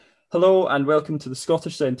Hello and welcome to the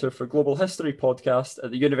Scottish Centre for Global History podcast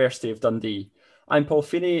at the University of Dundee. I'm Paul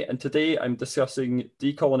Feeney and today I'm discussing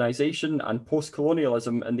decolonisation and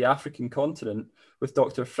post-colonialism in the African continent with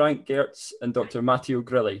Dr. Frank Gerits and Dr. Matteo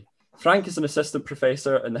Grilli. Frank is an assistant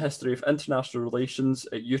professor in the history of international relations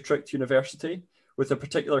at Utrecht University with a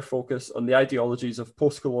particular focus on the ideologies of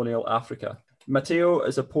post-colonial Africa. Matteo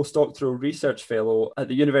is a postdoctoral research fellow at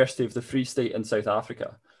the University of the Free State in South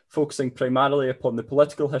Africa, focusing primarily upon the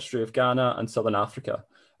political history of Ghana and Southern Africa,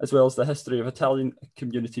 as well as the history of Italian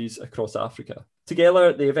communities across Africa.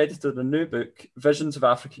 Together, they have edited a new book, Visions of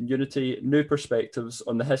African Unity, New Perspectives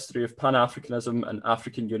on the History of Pan-Africanism and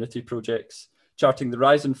African Unity Projects, charting the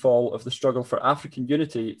rise and fall of the struggle for African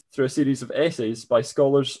unity through a series of essays by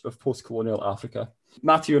scholars of post-colonial Africa.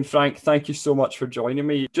 Matthew and Frank, thank you so much for joining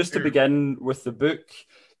me. Just to begin with the book,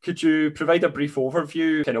 could you provide a brief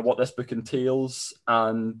overview, kind of what this book entails,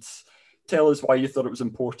 and tell us why you thought it was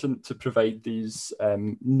important to provide these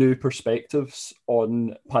new perspectives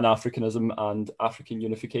on Pan-Africanism and African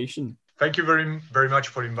unification? Thank you very much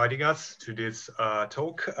for inviting us to this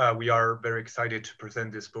talk. We are very excited to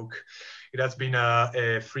present this book. It has been a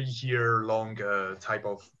 3-year-long type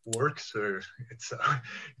of work, so it's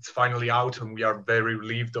finally out, and we are very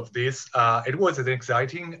relieved of this. It was an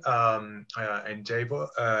exciting endeavor,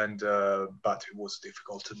 but it was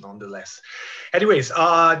difficult nonetheless. Anyways,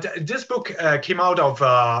 this book came out of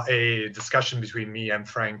a discussion between me and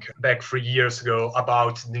Frank back 3 years ago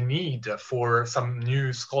about the need for some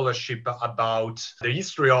new scholarship about the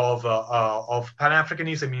history of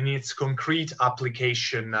Pan-Africanism in its concrete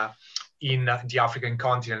application in the African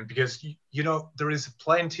continent, because there is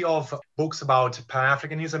plenty of books about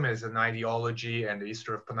Pan-Africanism as an ideology and the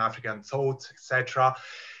history of Pan-African thought, etc.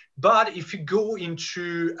 But if you go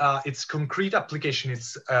into its concrete application,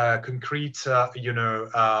 its concrete,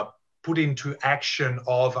 put into action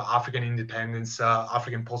of African independence,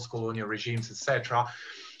 African post-colonial regimes, etc.,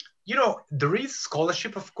 there is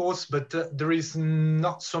scholarship, of course, but there is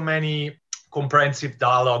not so many comprehensive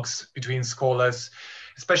dialogues between scholars,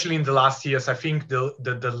 especially in the last years. I think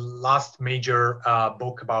the last major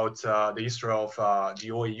book about the history of the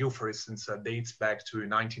OAU, for instance, dates back to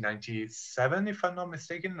 1997, if I'm not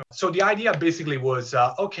mistaken. So the idea basically was,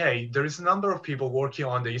 okay, there is a number of people working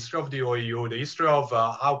on the history of the OAU, the history of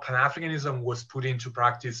how Pan-Africanism was put into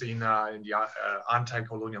practice in the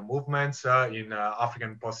anti-colonial movements, in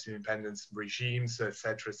African post-independence regimes,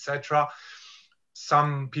 etc., etc.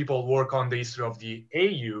 Some people work on the history of the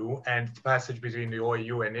AU and the passage between the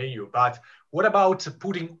OAU and AU, but what about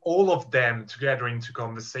putting all of them together into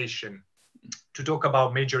conversation to talk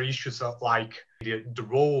about major issues like the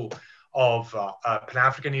role of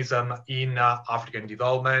Pan-Africanism in African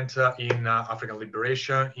development, in African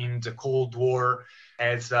liberation, in the Cold War,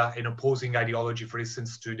 as an opposing ideology, for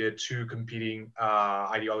instance, to the two competing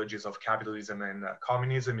ideologies of capitalism and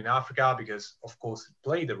communism in Africa, because, of course, it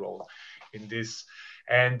played a role in this,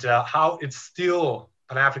 and how it's still,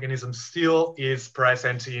 Pan-Africanism still is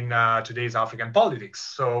present in today's African politics.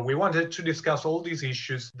 So we wanted to discuss all these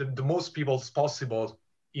issues, the most people possible,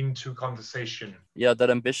 into conversation. Yeah, that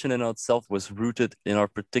ambition in itself was rooted in our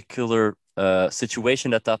particular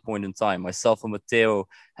situation at that point in time. Myself and Matteo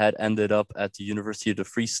had ended up at the University of the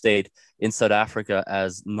Free State in South Africa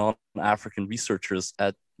as non-African researchers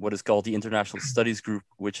at what is called the International Studies Group,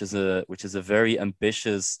 which is a very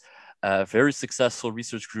ambitious, very successful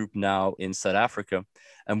research group now in South Africa.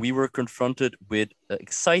 And we were confronted with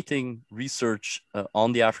exciting research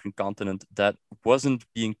on the African continent that wasn't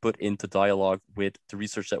being put into dialogue with the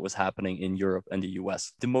research that was happening in Europe and the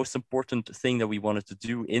US. The most important thing that we wanted to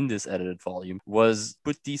do in this edited volume was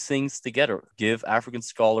put these things together, give African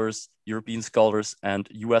scholars, European scholars, and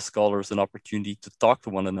US scholars an opportunity to talk to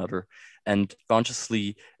one another and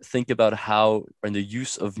consciously think about how and the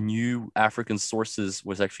use of new African sources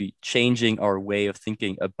was actually changing our way of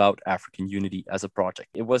thinking about African unity as a project.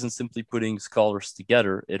 It wasn't simply putting scholars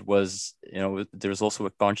together. It was, there's also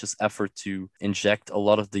a conscious effort to inject a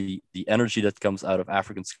lot of the energy that comes out of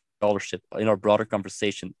African scholarship in our broader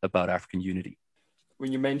conversation about African unity.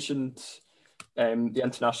 When you mentioned the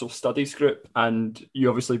International Studies Group, and you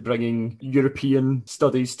obviously bringing European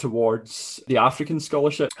studies towards the African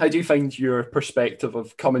scholarship, how do you find your perspective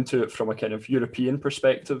of coming to it from a kind of European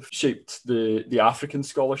perspective shaped the African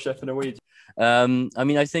scholarship in a way?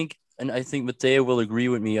 I think Matteo will agree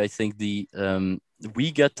with me. I think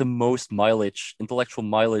we get the most intellectual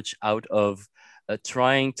mileage out of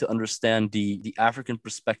trying to understand the African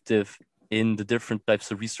perspective in the different types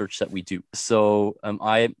of research that we do. So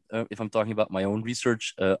if I'm talking about my own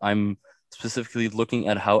research, I'm specifically looking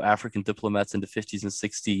at how African diplomats in the 50s and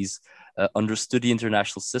 60s understood the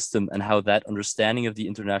international system and how that understanding of the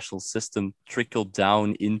international system trickled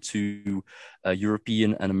down into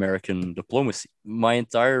European and American diplomacy. My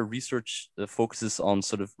entire research focuses on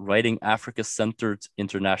sort of writing Africa-centered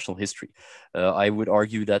international history. I would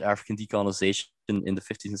argue that African decolonization in the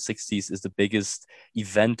 50s and 60s is the biggest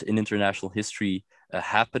event in international history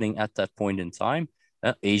happening at that point in time.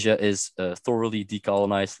 Asia is thoroughly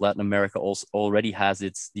decolonized. Latin America also already has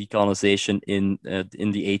its decolonization in the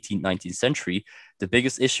 18th, 19th century. The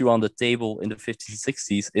biggest issue on the table in the 50s and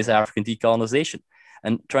 60s is African decolonization,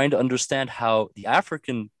 and trying to understand how the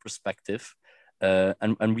African perspective,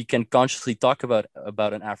 and we can consciously talk about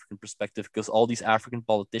an African perspective because all these African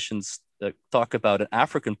politicians talk about an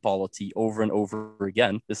African polity over and over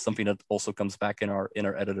again. This is something that also comes back in our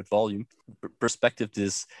edited volume. Perspective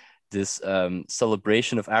is this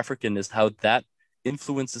celebration of Africanness, how that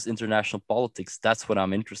influences international politics. That's what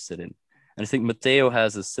I'm interested in, and I think Matteo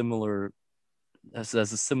has a similar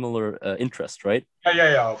interest, right?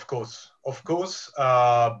 Yeah. Of course.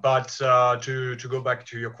 But to go back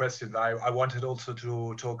to your question, I wanted also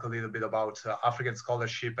to talk a little bit about African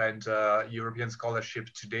scholarship and European scholarship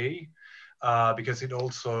today, because it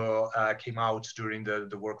also came out during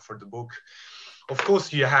the work for the book. Of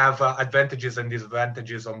course, you have advantages and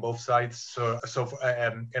disadvantages on both sides. So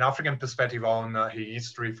an African perspective on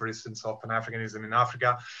history, for instance, of Pan-Africanism in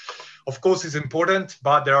Africa, of course, is important,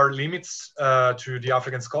 but there are limits to the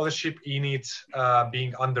African scholarship in it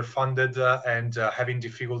being underfunded and having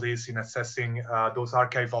difficulties in assessing those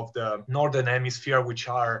archives of the Northern Hemisphere, which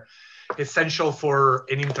are essential for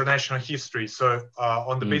an international history. So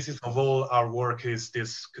on the basis of all our work is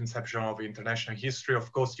this conception of international history.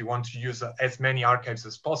 Of course, you want to use as many archives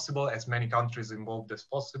as possible, as many countries involved as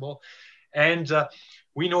possible. And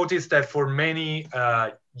we noticed that for many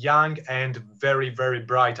young and very, very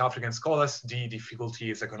bright African scholars, the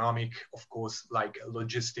difficulty is economic, of course, like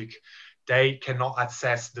logistic. They cannot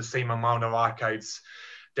access the same amount of archives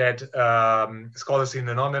that scholars in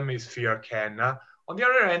the Northern Hemisphere can. On the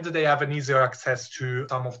other hand, they have an easier access to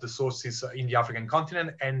some of the sources in the African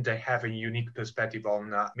continent, and they have a unique perspective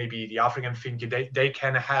on maybe the African thinking. They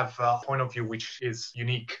can have a point of view which is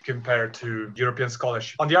unique compared to European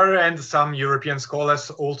scholarship. On the other hand, some European scholars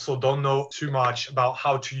also don't know too much about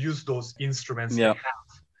how to use those instruments they have,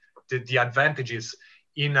 the advantages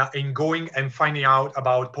in going and finding out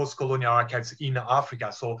about post-colonial archives in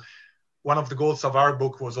Africa. So one of the goals of our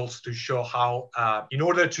book was also to show how, in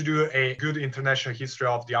order to do a good international history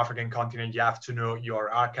of the African continent, you have to know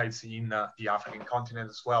your archives in the African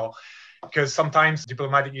continent as well. Because sometimes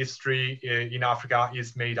diplomatic history in Africa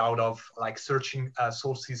is made out of like searching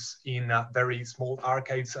sources in very small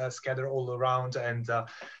archives scattered all around, and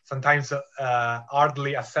sometimes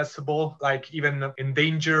hardly accessible, like even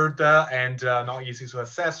endangered and not easy to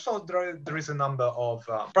assess. So there is a number of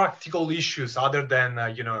practical issues other than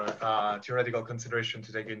theoretical consideration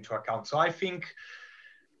to take into account. So I think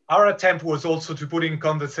our attempt was also to put in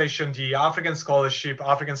conversation the African scholarship,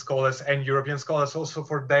 African scholars and European scholars, also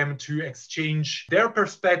for them to exchange their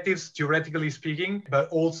perspectives, theoretically speaking, but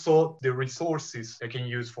also the resources they can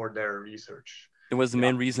use for their research. It was the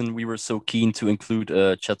main reason we were so keen to include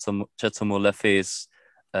Chetso Molefe's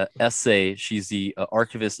essay. She's the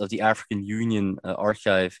archivist of the African Union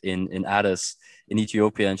archive in Addis in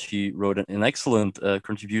Ethiopia, and she wrote an excellent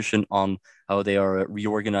contribution on how they are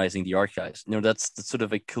reorganizing the archives. That's sort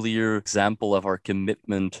of a clear example of our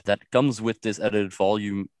commitment that comes with this edited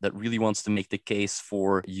volume that really wants to make the case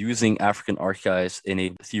for using African archives in a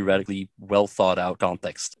theoretically well thought out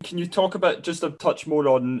context. Can you talk about just a touch more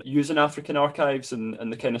on using African archives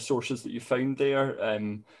and the kind of sources that you found there,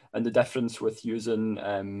 and the difference with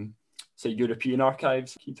using say European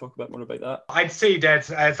archives? Can you talk a bit more about that? I'd say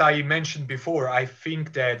that, as I mentioned before, I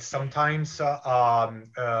think that sometimes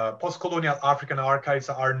post-colonial African archives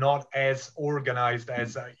are not as organized,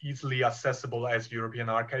 as easily accessible as European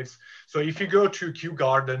archives. So if you go to Kew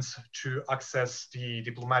Gardens to access the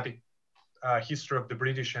diplomatic history of the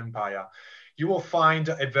British Empire, you will find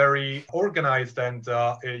a very organized and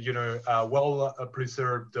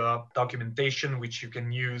well-preserved documentation, which you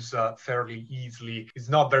can use fairly easily. It's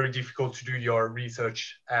not very difficult to do your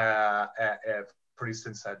research, for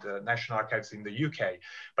instance, at the National Archives in the UK.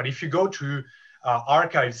 But if you go to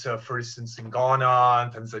archives, for instance, in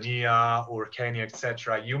Ghana, Tanzania, or Kenya,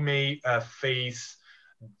 etc., you may face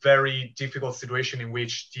very difficult situation in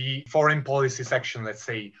which the foreign policy section, let's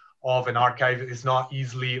say, of an archive is not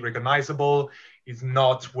easily recognizable, is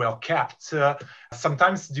not well kept.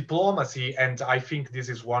 Sometimes diplomacy, and I think this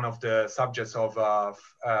is one of the subjects of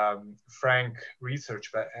Frank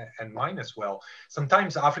research and mine as well.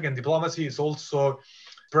 Sometimes African diplomacy is also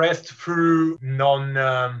expressed through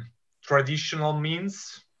non-traditional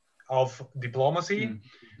means of diplomacy.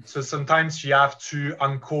 So sometimes you have to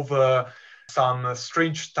uncover some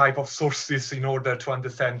strange type of sources in order to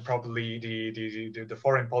understand properly the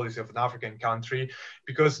foreign policy of an African country,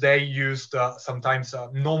 because they used sometimes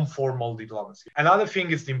non-formal diplomacy. Another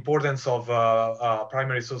thing is the importance of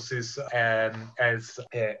primary sources as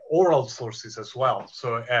oral sources as well.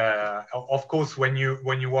 So of course, when you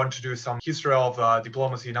want to do some history of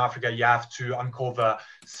diplomacy in Africa, you have to uncover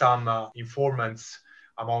some informants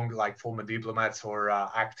among like former diplomats or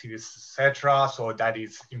activists, etc. So that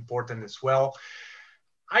is important as well.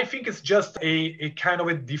 I think it's just a kind of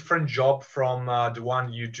a different job from the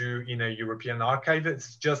one you do in a European archive.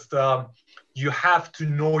 It's just you have to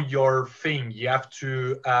know your thing. You have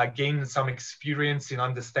to gain some experience in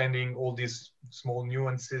understanding all these small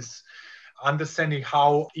nuances, understanding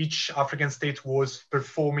how each African state was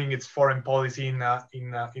performing its foreign policy in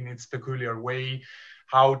its peculiar way,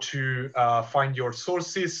 how to find your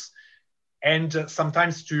sources, and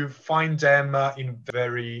sometimes to find them in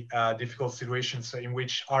very difficult situations in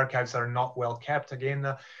which archives are not well kept. Again,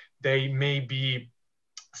 they may be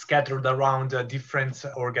scattered around different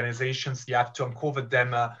organizations. You have to uncover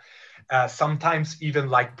them, sometimes even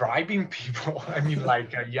like bribing people. I mean,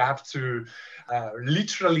 like you have to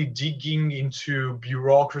literally digging into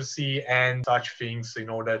bureaucracy and such things in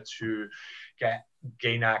order to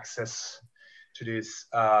gain access to these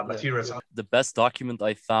materials. The best document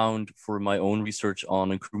I found for my own research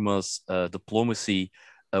on Nkrumah's diplomacy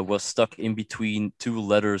was stuck in between two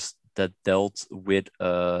letters that dealt with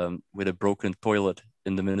a broken toilet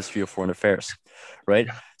in the Ministry of Foreign Affairs, right?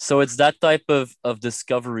 Yeah. So it's that type of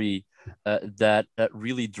discovery that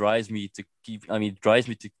really drives me to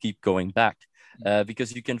keep going back,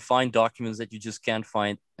 because you can find documents that you just can't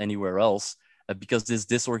find anywhere else, because this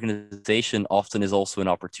disorganization often is also an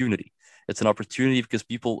opportunity. It's an opportunity because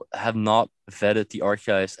people have not vetted the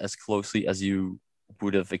archives as closely as you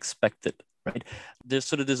would have expected, right? There's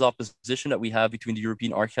sort of this opposition that we have between the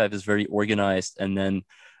European archive is very organized, and then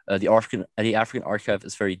the African archive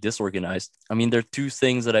is very disorganized. I mean, there are two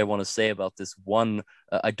things that I want to say about this. One,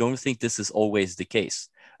 I don't think this is always the case.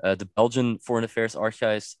 The Belgian Foreign Affairs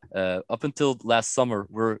archives, up until last summer,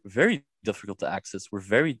 were very difficult to access. We're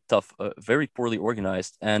very tough, very poorly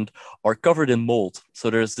organized, and are covered in mold. So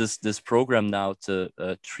there's this program now to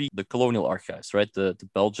treat the colonial archives, right? The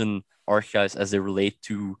Belgian archives as they relate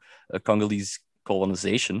to Congolese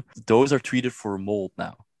colonization. Those are treated for mold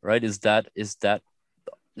now, right? Is that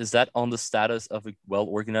on the status of a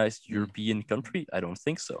well-organized European country? I don't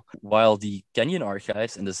think so. While the Kenyan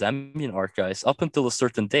archives and the Zambian archives, up until a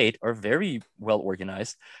certain date, are very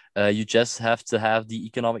well-organized, you just have to have the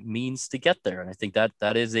economic means to get there. And I think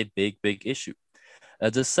that is a big, big issue.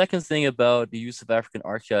 The second thing about the use of African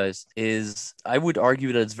archives is, I would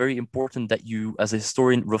argue that it's very important that you, as a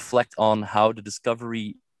historian, reflect on how the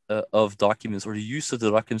discovery of documents, or the use of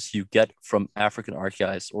the documents you get from African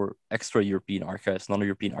archives or extra European archives,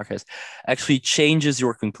 non-European archives, actually changes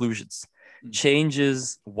your conclusions,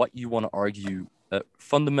 changes what you want to argue,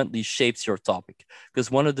 fundamentally shapes your topic.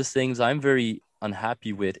 Because one of the things I'm very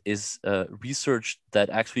unhappy with is research that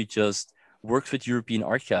actually just works with European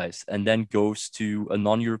archives and then goes to a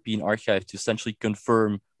non-European archive to essentially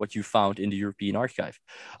confirm what you found in the European archive.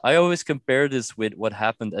 I always compare this with what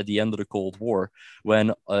happened at the end of the Cold War,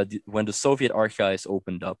 when the Soviet archives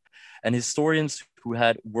opened up, and historians who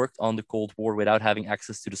had worked on the Cold War without having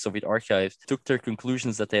access to the Soviet archives took their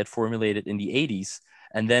conclusions that they had formulated in the 80s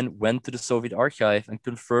and then went to the Soviet archive and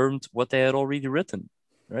confirmed what they had already written.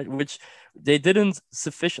 Right, which they didn't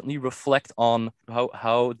sufficiently reflect on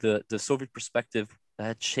how the Soviet perspective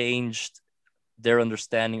had changed their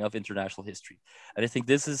understanding of international history. And I think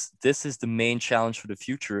this is the main challenge for the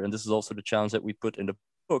future, and this is also the challenge that we put in the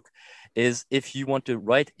book, is if you want to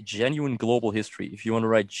write genuine global history, if you want to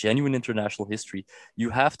write genuine international history,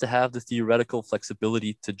 you have to have the theoretical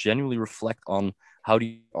flexibility to genuinely reflect on how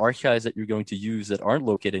the archives that you're going to use that aren't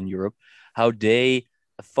located in Europe, how they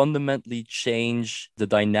fundamentally change the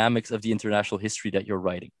dynamics of the international history that you're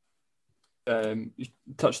writing. You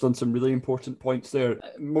touched on some really important points there.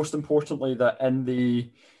 Most importantly, that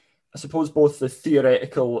in I suppose both the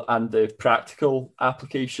theoretical and the practical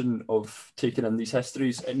application of taking in these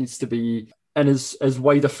histories, it needs to be and as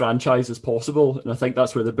wide a franchise as possible. And I think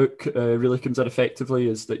that's where the book really comes in effectively,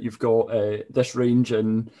 is that you've got this range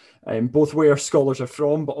in both where scholars are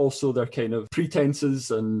from, but also their kind of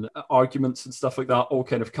pretenses and arguments and stuff like that, all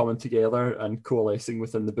kind of coming together and coalescing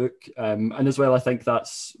within the book. And as well, I think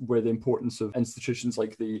that's where the importance of institutions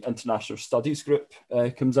like the International Studies Group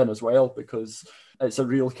comes in as well, because it's a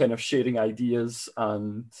real kind of sharing ideas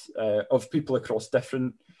and of people across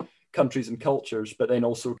different countries and cultures, but then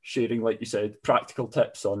also sharing, like you said, practical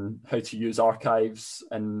tips on how to use archives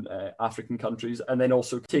in African countries, and then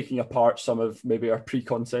also taking apart some of maybe our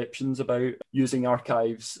preconceptions about using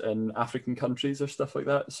archives in African countries or stuff like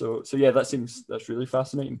that. So yeah, that's really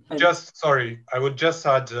fascinating. I would just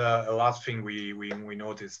add a last thing we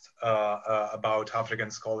noticed about African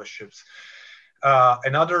scholarships.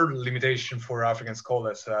 Another limitation for African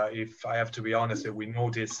scholars, if I have to be honest, we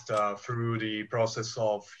noticed through the process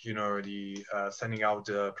of, the sending out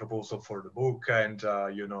the proposal for the book and,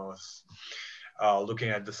 looking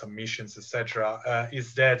at the submissions, etc.,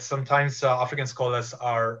 is that sometimes African scholars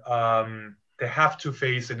they have to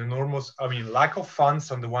face an enormous, lack of funds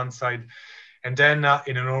on the one side, and then an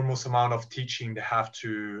enormous amount of teaching they have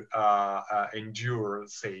to endure,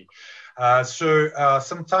 say. So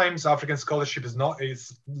sometimes African scholarship is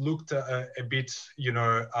looked a bit,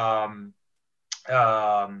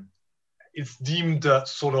 it's deemed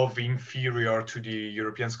sort of inferior to the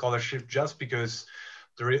European scholarship, just because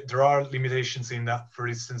there are limitations in that. For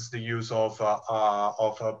instance, the use of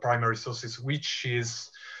primary sources, which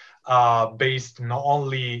is based not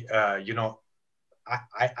only,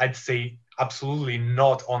 I'd say absolutely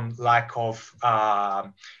not on lack of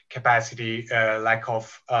capacity, lack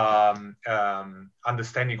of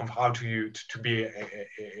understanding of how to be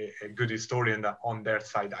a good historian on their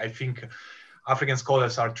side. I think African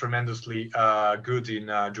scholars are tremendously good in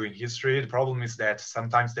doing history. The problem is that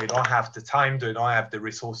sometimes they don't have the time, they don't have the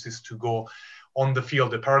resources to go on the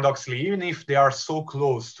field. Paradoxically, even if they are so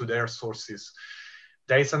close to their sources,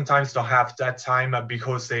 they sometimes don't have that time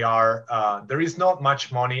because there is not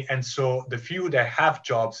much money, and so the few that have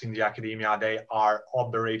jobs in the academia, they are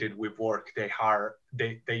operated with work. They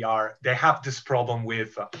have this problem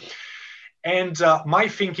with. And my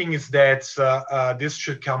thinking is that this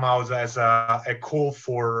should come out as a call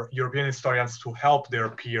for European historians to help their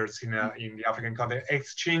peers in the African continent,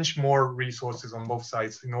 exchange more resources on both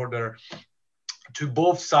sides in order to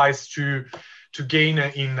both sides to gain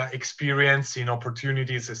in experience, in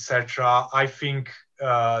opportunities, etc. I think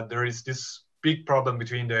there is this big problem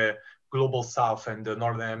between the global south and the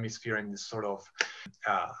northern hemisphere in this sort of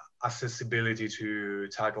accessibility to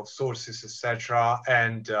type of sources, etc.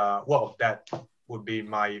 And that would be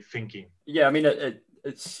my thinking. Yeah, I mean,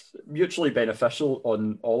 it's mutually beneficial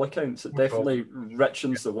on all accounts. It definitely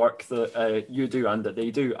richens the work that you do and that they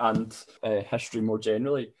do, and history more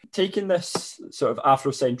generally. Taking this sort of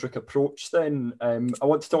Afrocentric approach, then, I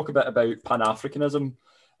want to talk a bit about Pan-Africanism,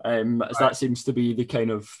 as that seems to be the kind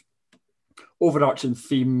of overarching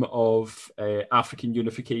theme of African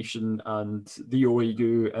unification and the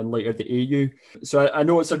OAU and later the AU. So I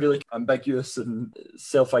know it's a really ambiguous and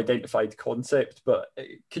self-identified concept, but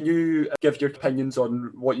can you give your opinions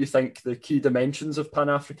on what you think the key dimensions of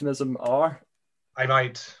Pan-Africanism are? I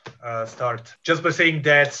might start just by saying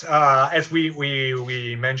that, as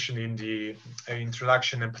we mentioned in the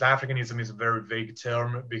introduction, Pan-Africanism is a very vague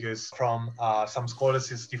term because from some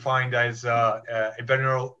scholars it's defined as a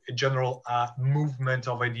general movement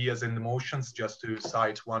of ideas and emotions, just to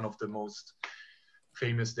cite one of the most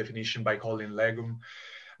famous definition by Colin Legum.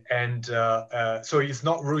 And so it's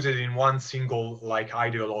not rooted in one single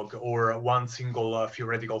ideologue or one single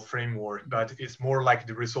theoretical framework, but it's more like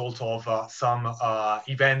the result of some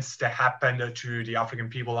events that happened to the African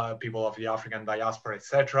people, people of the African diaspora,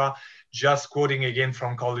 etc. Just quoting again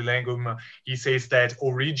from Colin Legum, he says that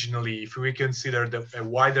originally, if we consider a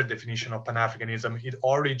wider definition of Pan-Africanism, it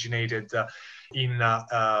originated in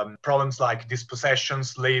problems like dispossession,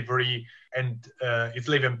 slavery, and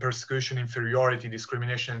slavery and persecution, inferiority,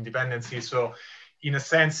 discrimination, and dependency. So in a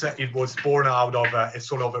sense, it was born out of a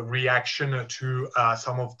sort of a reaction to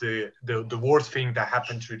some of the worst thing that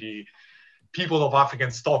happened to the people of African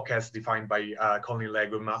stock, as defined by Colin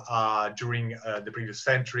Legum, during the previous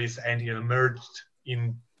centuries, and it emerged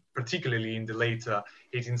particularly in the late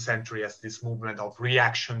 18th century as this movement of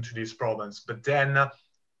reaction to these problems. But then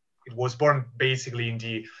it was born basically in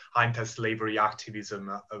the anti-slavery activism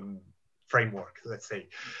framework, let's say.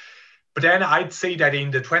 But then I'd say that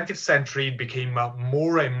in the 20th century, it became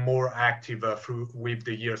more and more active with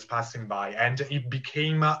the years passing by. And it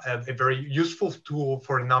became a very useful tool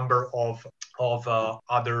for a number of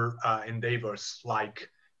other endeavors, like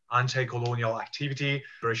anti-colonial activity,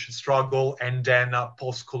 liberation struggle, and then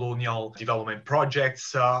post-colonial development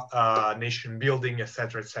projects, nation building,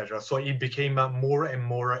 etc., etc. So it became more and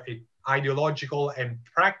more ideological and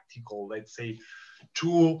practical, let's say,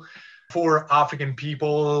 tool for African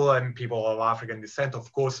people and people of African descent,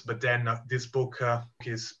 of course. But then this book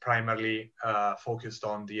is primarily focused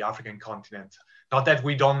on the African continent. Not that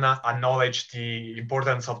we don't acknowledge the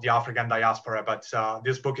importance of the African diaspora, but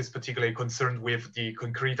this book is particularly concerned with the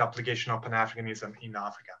concrete application of Pan-Africanism in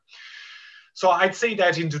Africa. So I'd say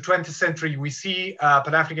that in the 20th century, we see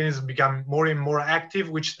Pan-Africanism become more and more active,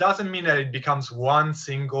 which doesn't mean that it becomes one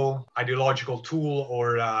single ideological tool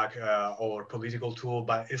or political tool,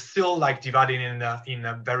 but it's still like divided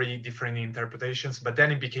in very different interpretations. But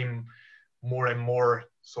then it became more and more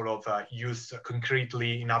sort of used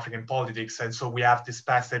concretely in African politics. And so we have this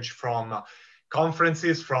passage from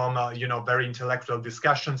conferences, from very intellectual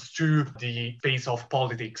discussions to the phase of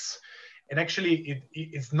politics. And actually,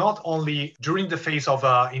 it's not only during the phase of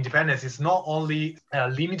independence, it's not only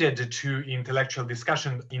limited to intellectual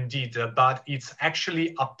discussion, indeed, but it's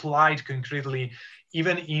actually applied concretely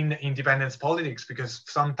even in independence politics, because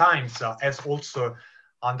sometimes, as also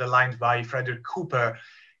underlined by Frederick Cooper,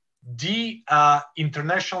 the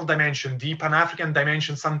international dimension, the Pan-African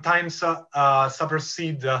dimension sometimes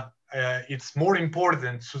supersede, it's more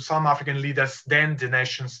important to some African leaders than the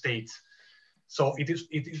nation state. So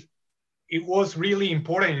it was really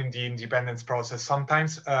important in the independence process.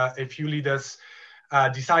 Sometimes a few leaders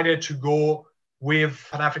decided to go with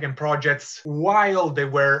Pan-African projects while they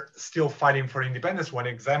were still fighting for independence. One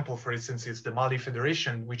example, for instance, is the Mali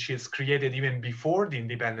Federation, which is created even before the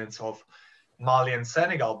independence of Mali and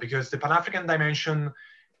Senegal, because the Pan-African dimension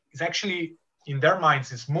is actually, in their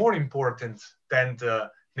minds, is more important than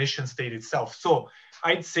the nation state itself. So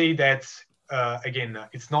I'd say that, again,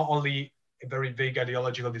 it's not only a very vague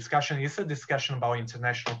ideological discussion, it's a discussion about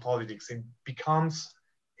international politics. It becomes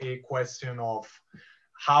a question of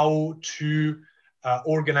how to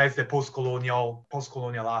organize the post-colonial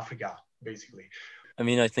Africa, basically. I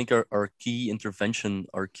mean, I think our key intervention,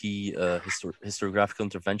 our key historiographical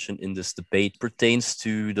intervention in this debate pertains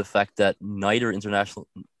to the fact that neither international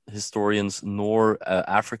historians nor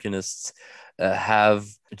Africanists have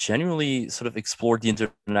genuinely sort of explored the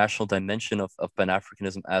international dimension of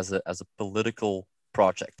Pan-Africanism as a political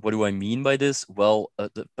project. What do I mean by this? Well,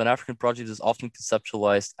 the Pan-African project is often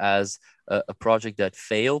conceptualized as a project that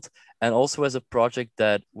failed, and also as a project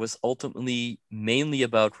that was ultimately mainly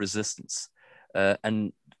about resistance.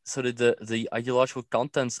 And so the ideological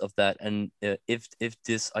contents of that, and if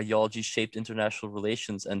this ideology shaped international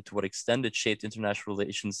relations and to what extent it shaped international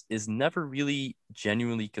relations, is never really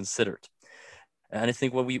genuinely considered. And I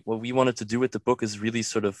think what we wanted to do with the book is really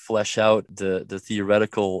sort of flesh out the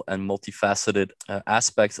theoretical and multifaceted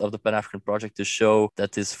aspects of the Pan-African project to show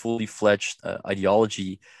that this fully fledged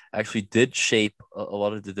ideology actually did shape a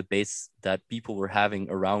lot of the debates that people were having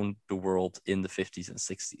around the world in the 50s and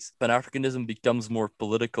 60s. Pan-Africanism becomes more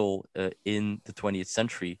political in the 20th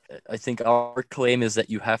century. I think our claim is that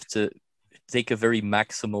you have to take a very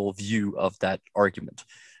maximal view of that argument.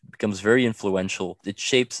 It becomes very influential. It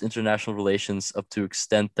shapes international relations up to an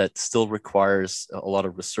extent that still requires a lot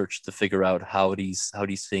of research to figure out how these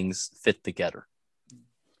things fit together.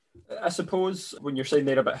 I suppose when you're saying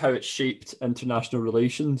there about how it shaped international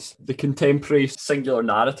relations, the contemporary singular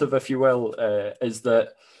narrative, if you will, is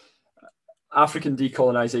that African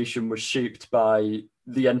decolonization was shaped by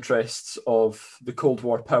the interests of the Cold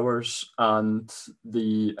War powers and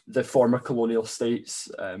the former colonial states.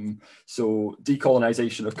 So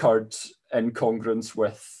decolonization occurred in congruence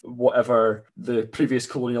with whatever the previous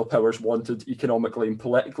colonial powers wanted economically and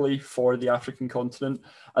politically for the African continent,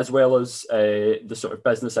 as well as the sort of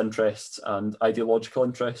business interests and ideological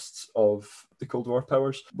interests of the Cold War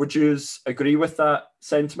powers. Would you agree with that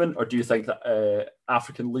sentiment, or do you think that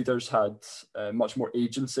African leaders had much more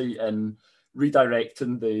agency in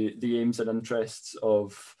redirecting the aims and interests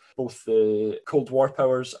of both the Cold War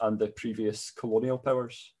powers and the previous colonial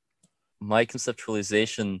powers? My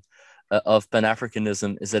conceptualization of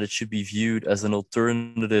Pan-Africanism is that it should be viewed as an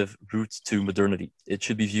alternative route to modernity. It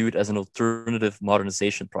should be viewed as an alternative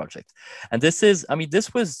modernization project. And this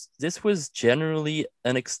was generally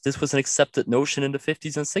an accepted notion in the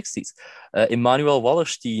 50s and 60s. Immanuel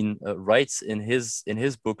Wallerstein writes in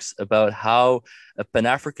his books about how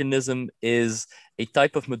Pan-Africanism is a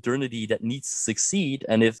type of modernity that needs to succeed.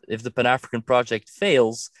 And if the Pan-African project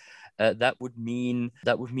fails, that would mean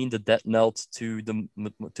the death knell to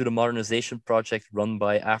the modernization project run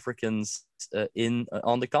by Africans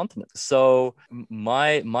on the continent. So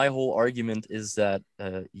my whole argument is that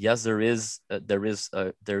yes, there is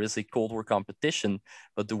a Cold War competition,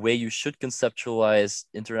 but the way you should conceptualize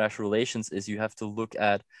international relations is you have to look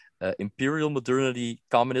at imperial modernity,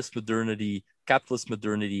 communist modernity, capitalist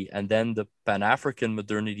modernity, and then the Pan-African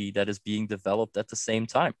modernity that is being developed at the same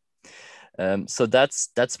time. So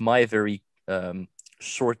that's my very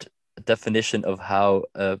short definition of how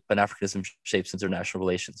Pan-Africanism shapes international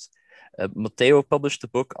relations. Matteo published a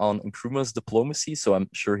book on Nkrumah's diplomacy, so I'm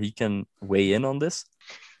sure he can weigh in on this.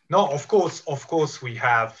 No, of course, we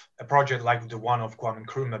have a project like the one of Kwame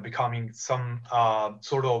Nkrumah becoming some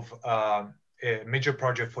sort of a major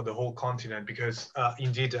project for the whole continent, because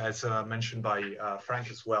indeed, as mentioned by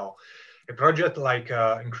Frank as well, a project like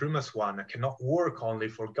Nkrumah's one cannot work only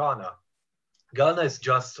for Ghana. Ghana is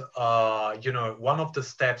just, one of the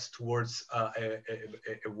steps towards a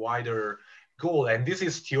wider goal. And this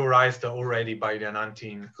is theorized already by the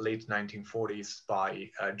late 1940s by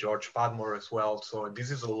George Padmore as well. So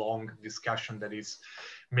this is a long discussion that is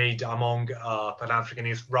made among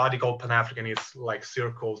radical Pan-Africanist like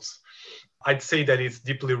circles. I'd say that it's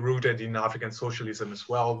deeply rooted in African socialism as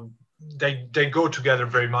well. They go together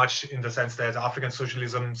very much in the sense that African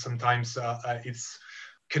socialism sometimes it's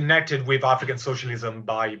connected with African socialism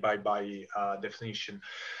by definition.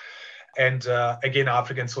 And again,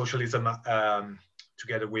 African socialism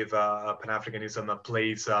together with Pan-Africanism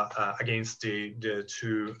plays against the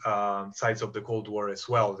two sides of the Cold War as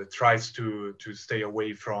well. It tries to stay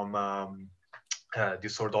away from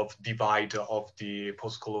this sort of divide of the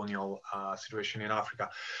post-colonial situation in Africa.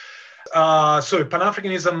 So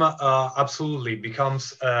Pan-Africanism absolutely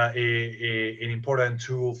becomes an important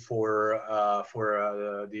tool for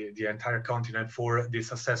the entire continent for the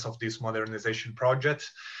success of this modernization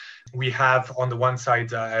project. We have on the one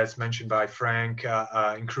side, as mentioned by Frank,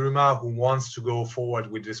 Nkrumah, who wants to go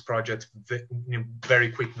forward with this project in a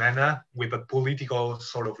very quick manner with a political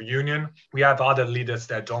sort of union. We have other leaders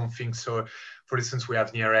that don't think so. For instance, we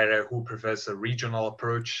have Nyerere, who prefers a regional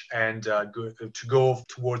approach and to go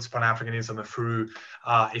towards Pan-Africanism through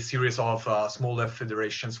a series of smaller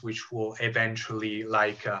federations, which will eventually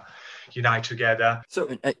unite together.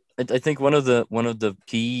 So I think one of the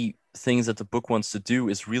key things that the book wants to do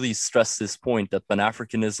is really stress this point that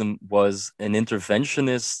Pan-Africanism was an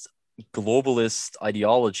interventionist, globalist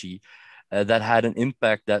ideology that had an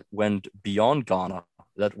impact that went beyond Ghana,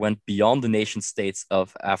 that went beyond the nation states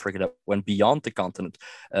of Africa, that went beyond the continent.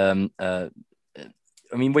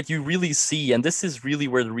 I mean, what you really see, and this is really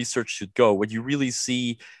where the research should go, what you really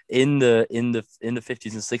see in the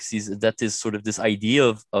 50s and 60s, that is sort of this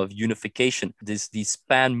idea of unification, these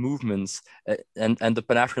pan movements, and the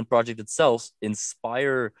Pan-African project itself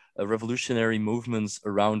inspire revolutionary movements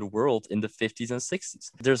around the world in the 50s and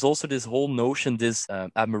 60s. There's also this whole notion, this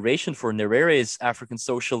admiration for Nyerere's African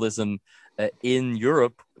socialism in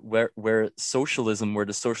Europe, where the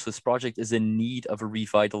socialist project is in need of a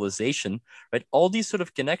revitalization, right? All these sort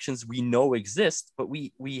of connections we know exist, but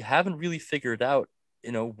we haven't really figured out,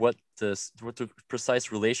 what the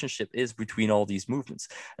precise relationship is between all these movements.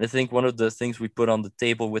 And I think one of the things we put on the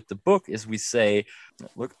table with the book is we say,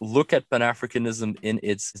 look at Pan-Africanism in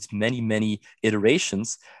its many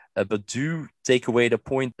iterations, but do take away the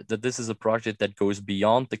point that this is a project that goes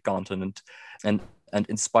beyond the continent and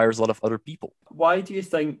inspires a lot of other people. Why do you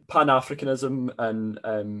think Pan-Africanism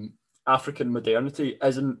and African modernity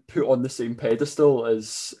isn't put on the same pedestal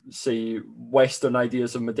as, say, Western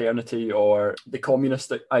ideas of modernity or the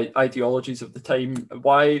communist ideologies of the time?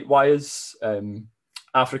 Why is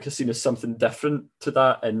Africa seen as something different to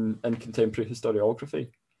that in contemporary historiography?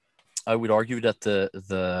 I would argue that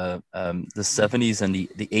the 70s and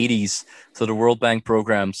the 80s, so the World Bank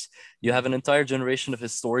programs, you have an entire generation of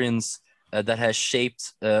historians that has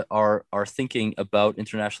shaped our thinking about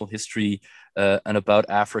international history and about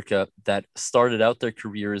Africa, that started out their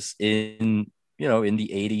careers in the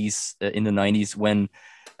 80s, in the 90s,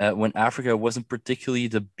 when Africa wasn't particularly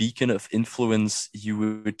the beacon of influence you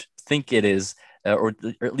would think it is, or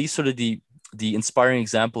at least sort of the inspiring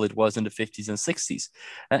example it was in the 50s and 60s.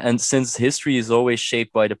 And since history is always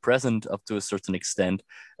shaped by the present up to a certain extent,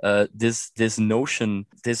 this notion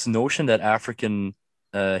that African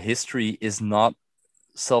history is not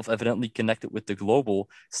self-evidently connected with the global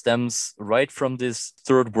stems right from this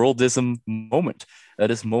third worldism moment,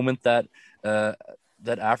 this moment that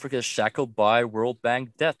Africa is shackled by World Bank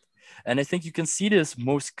debt. And I think you can see this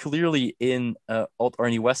most clearly in Alt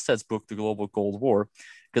Arnie Wested's book, The Global Cold War,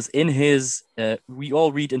 because in his, we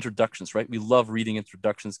all read introductions, right? We love reading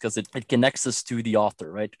introductions because it connects us to the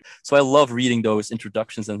author, right? So I love reading those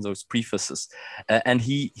introductions and those prefaces. And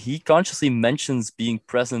he consciously mentions being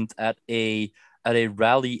present at a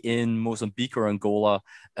rally in Mozambique or Angola,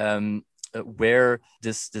 where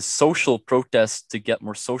this social protest to get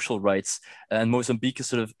more social rights, and Mozambique is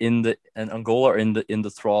sort of and Angola are in the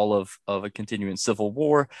thrall of a continuing civil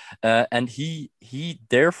war, and he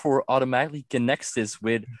therefore automatically connects this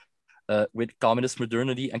with communist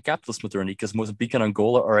modernity and capitalist modernity, because Mozambique and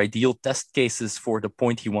Angola are ideal test cases for the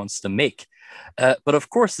point he wants to make. But of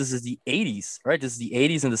course, this is the 80s, right? This is the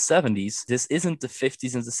 80s and the 70s. This isn't the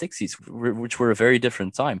 50s and the 60s, which were a very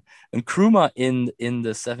different time. And Nkrumah in the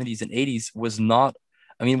 70s and 80s was not,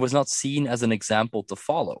 was not seen as an example to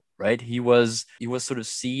follow, right? He was sort of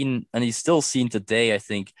seen, and he's still seen today, I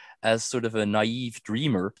think, as sort of a naive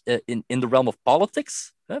dreamer in the realm of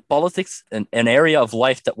politics. Politics, an area of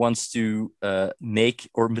life that wants to make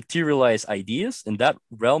or materialize ideas in that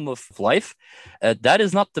realm of life. That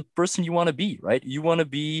is not the person you want to be, right? You want to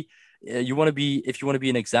be, if you want to be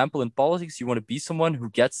an example in politics, you want to be someone who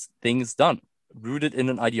gets things done, rooted in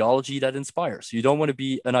an ideology that inspires. You don't want to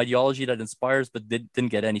be an ideology that inspires but didn't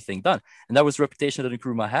get anything done. And that was the reputation that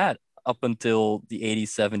Nkrumah had up until the 80s,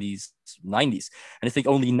 70s, 90s. And I think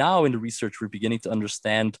only now in the research, we're beginning to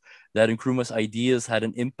understand that Nkrumah's ideas had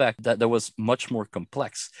an impact that was much more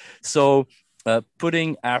complex. So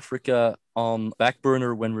putting Africa on back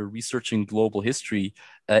burner when we're researching global history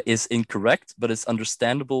is incorrect, but it's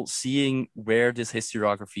understandable seeing where this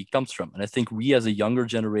historiography comes from. And I think we as a younger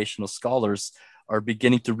generation of scholars are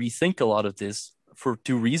beginning to rethink a lot of this for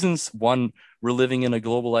two reasons. One, we're living in a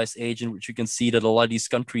globalized age in which you can see that a lot of these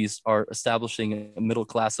countries are establishing a middle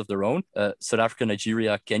class of their own. South Africa,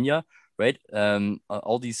 Nigeria, Kenya, right?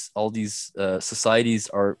 All these societies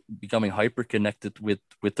are becoming hyper connected with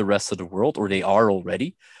the rest of the world, or they are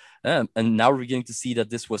already. And now we're beginning to see that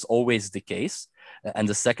this was always the case. And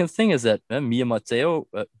the second thing is that me and Matteo,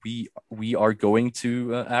 we are going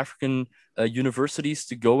to African universities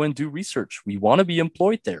to go and do research. We want to be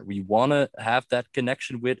employed there. We want to have that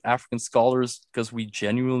connection with African scholars because we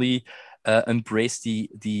genuinely embrace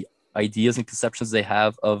the ideas and conceptions they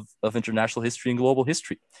have of international history and global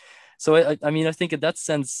history. So I think in that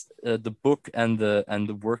sense, the book and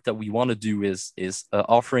the work that we want to do is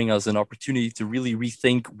offering us an opportunity to really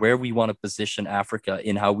rethink where we want to position Africa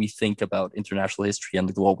in how we think about international history and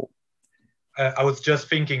the global. I was just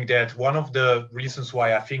thinking that one of the reasons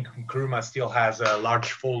why I think Nkrumah still has a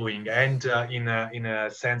large following, and in a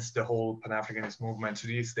sense the whole Pan-Africanist movement to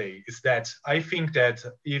this day, is that I think that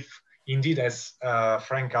if indeed, as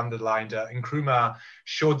Frank underlined, Nkrumah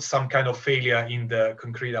showed some kind of failure in the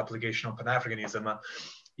concrete application of Pan-Africanism.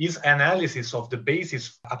 His analysis of the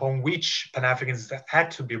basis upon which Pan-Africanism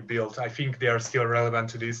had to be built, I think they are still relevant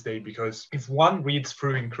to this day, because if one reads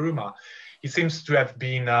through Nkrumah, he seems to have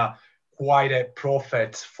been quite a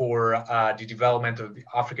prophet for the development of the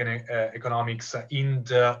African economics in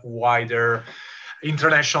the wider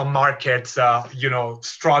international markets,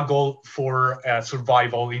 struggle for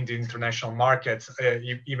survival in the international markets.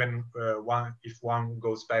 If one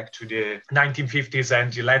goes back to the 1950s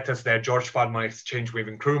and the letters that George Padman exchanged with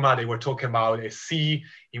Nkrumah, they were talking about a sea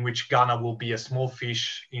in which Ghana will be a small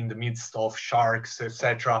fish in the midst of sharks,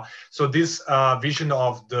 etc. So this vision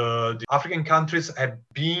of the African countries have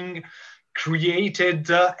been created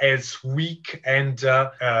as weak and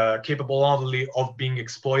capable only of being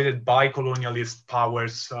exploited by colonialist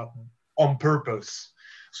powers on purpose.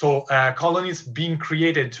 So colonies being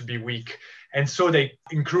created to be weak. And so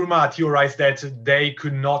Nkrumah theorized that they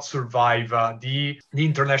could not survive the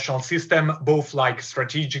international system, both like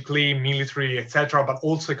strategically, military, etc., but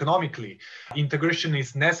also economically. Integration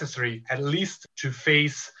is necessary, at least to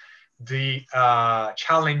face the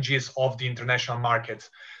challenges of the international market.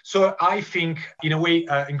 So I think, in a way,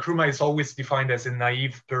 Nkrumah is always defined as a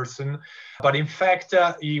naive person, but in fact,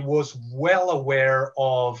 he was well aware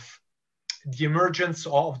of the emergence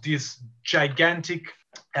of this gigantic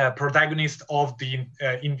protagonist of in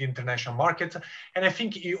the international market. And I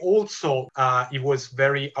think he also he was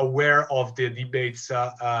very aware of the debates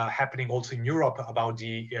happening also in Europe about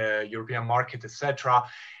the European market, etc.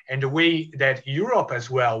 And the way that Europe as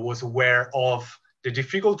well was aware of the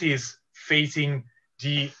difficulties facing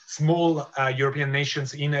the small European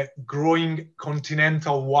nations in a growing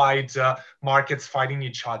continental-wide markets fighting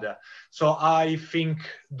each other. So I think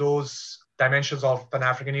those dimensions of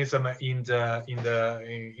Pan-Africanism in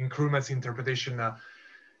Nkrumah's interpretation,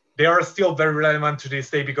 they are still very relevant to this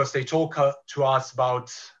day because they talk to us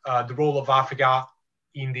about the role of Africa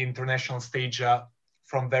in the international stage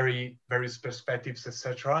from various perspectives,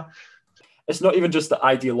 etc. It's not even just that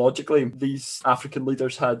ideologically, these African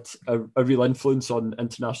leaders had a real influence on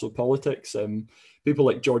international politics. People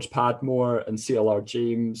like George Padmore and CLR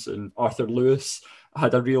James and Arthur Lewis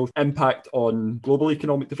had a real impact on global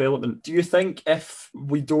economic development. Do you think if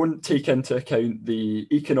we don't take into account the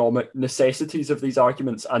economic necessities of these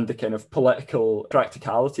arguments and the kind of political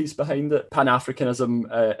practicalities behind it,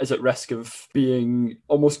 Pan-Africanism is at risk of being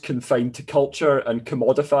almost confined to culture and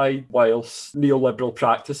commodified whilst neoliberal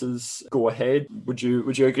practices go ahead? Would you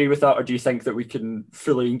agree with that, or do you think that we can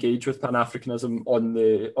fully engage with Pan-Africanism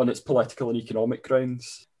on its political and economic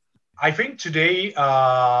grounds? I think today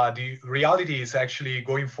the reality is actually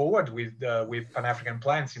going forward with Pan-African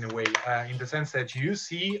plans in a way, in the sense that you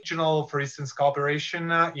see regional, for instance, cooperation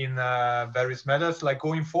in various matters like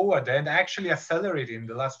going forward and actually accelerating in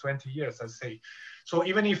the last 20 years, I'd say. So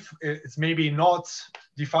even if it's maybe not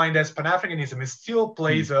defined as Pan-Africanism, it still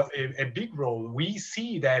plays a big role. We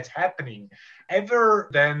see that happening ever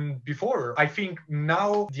than before. I think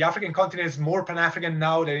now the African continent is more Pan-African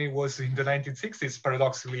now than it was in the 1960s,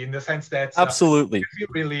 paradoxically, in the sense that absolutely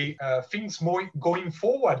really things more going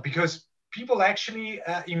forward, because people actually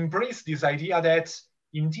embrace this idea that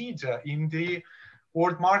indeed in the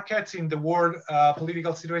world market, in the world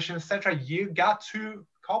political situation, etc., you got to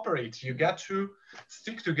cooperate, you got to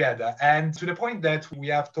stick together. And to the point that we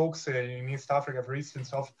have talks in East Africa, for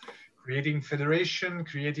instance, of creating federation,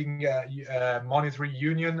 creating a monetary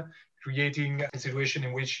union, creating a situation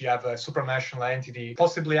in which you have a supranational entity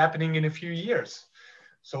possibly happening in a few years.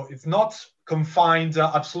 So it's not confined,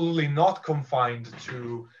 absolutely not confined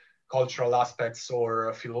to cultural aspects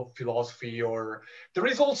or philosophy, or there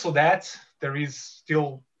is also that. There is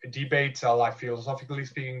still a debate, like philosophically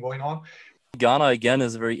speaking, going on. Ghana, again,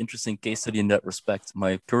 is a very interesting case study in that respect.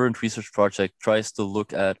 My current research project tries to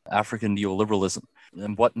look at African neoliberalism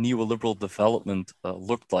and what neoliberal development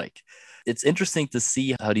looked like. It's interesting to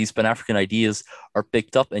see how these Pan-African ideas are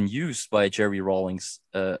picked up and used by Jerry Rawlings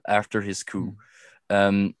after his coup.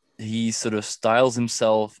 He sort of styles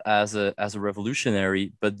himself as a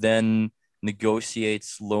revolutionary, but then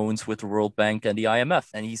negotiates loans with the World Bank and the IMF.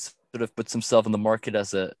 And he's sort of puts himself in the market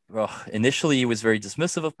as initially he was very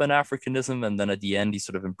dismissive of Pan-Africanism, and then at the end he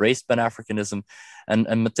sort of embraced Pan-Africanism.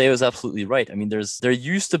 And Matteo is absolutely right. I mean, there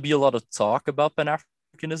used to be a lot of talk about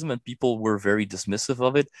Pan-Africanism and people were very dismissive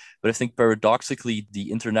of it. But I think paradoxically, the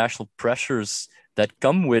international pressures that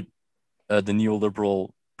come with the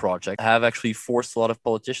neoliberal project have actually forced a lot of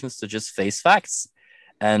politicians to just face facts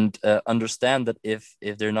and understand that if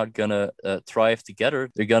they're not gonna thrive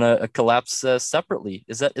together, they're gonna collapse separately.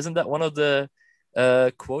 Isn't that one of the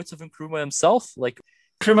quotes of Nkrumah himself? Like,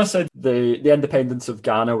 Nkrumah said the independence of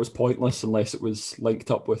Ghana was pointless unless it was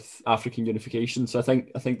linked up with African unification. So I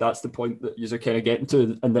think that's the point that you're kind of getting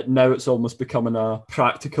to, and that now it's almost becoming a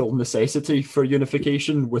practical necessity for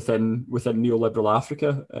unification within neoliberal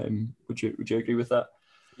Africa. Would you agree with that?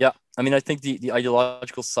 Yeah, I mean, I think the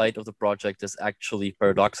ideological side of the project has actually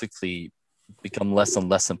paradoxically become less and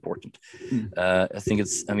less important. I think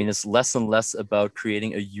it's less and less about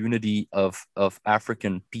creating a unity of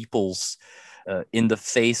African peoples in the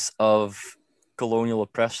face of colonial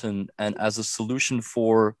oppression and as a solution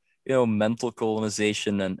for mental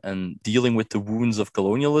colonization and dealing with the wounds of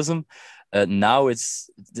colonialism. Now it's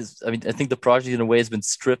this. I mean, I think the project in a way has been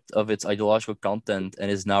stripped of its ideological content and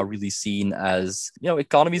is now really seen as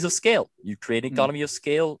economies of scale. You create an economy of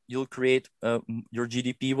scale, you'll create your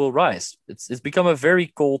GDP will rise. It's become a very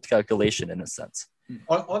cold calculation in a sense.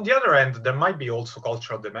 On the other end, there might be also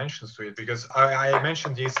cultural dimensions to it, because I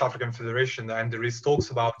mentioned the East African Federation, and there is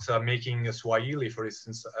talks about making Swahili, for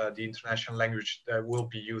instance, the international language that will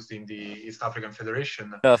be used in the East African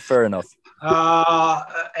Federation. Fair enough.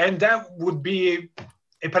 And that would be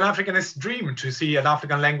a Pan-Africanist dream, to see an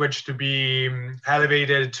African language to be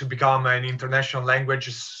elevated to become an international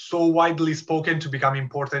language, so widely spoken, to become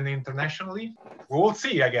important internationally. We will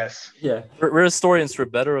see, I guess. Yeah, we're historians. We're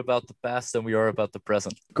better about the past than we are about the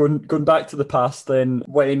present. Going back to the past, then,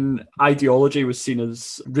 when ideology was seen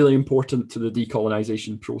as really important to the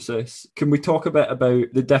decolonization process, can we talk a bit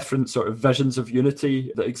about the different sort of visions of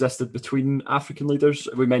unity that existed between African leaders?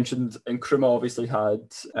 We mentioned Nkrumah obviously had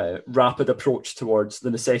a rapid approach towards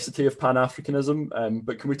the necessity of Pan-Africanism,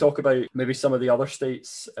 but can we talk about maybe some of the other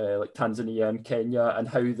states like Tanzania and Kenya and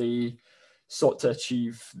how they sought to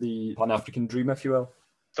achieve the Pan-African dream, if you will?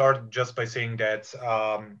 Start just by saying that,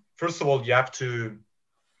 first of all, you have to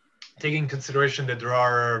take in consideration that there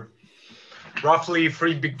are roughly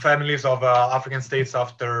 3 big families of African states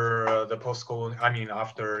after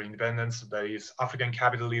after independence. There is African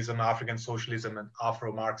capitalism, African socialism, and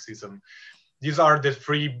Afro-Marxism. These are the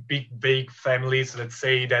three big, vague families, let's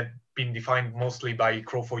say, that been defined mostly by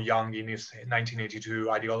Crawford Young in his 1982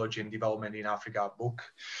 Ideology and Development in Africa book.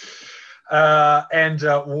 And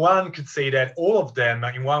one could say that all of them,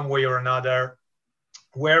 in one way or another,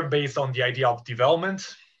 were based on the idea of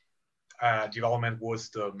development. Development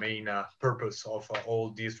was the main purpose of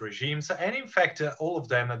all these regimes, and in fact, all of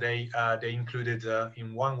them they included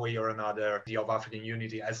in one way or another the of African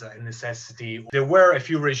unity as a necessity. There were a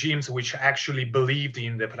few regimes which actually believed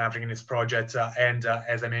in the Pan-Africanist project, and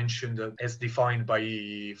as I mentioned, as defined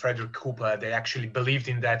by Frederick Cooper, they actually believed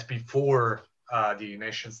in that before the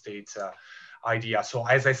nation state idea. So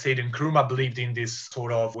as I said, Nkrumah believed in this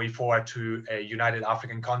sort of way forward to a united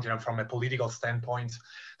African continent from a political standpoint.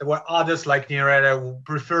 There were others like Nyerere who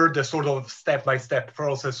preferred the sort of step-by-step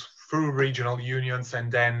process through regional unions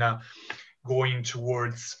and then going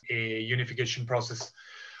towards a unification process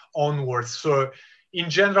onwards. So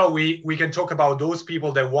in general, we can talk about those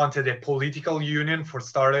people that wanted a political union for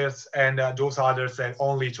starters, and those others that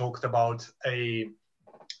only talked about a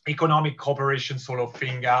economic cooperation sort of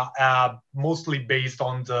thing, mostly based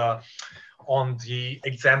on the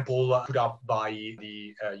example put up by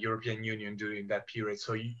the European Union during that period.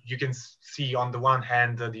 So you can see on the one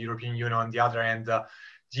hand the European Union, on the other hand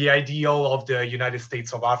the ideal of the United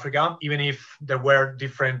States of Africa, even if there were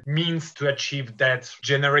different means to achieve that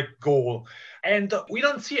generic goal. And we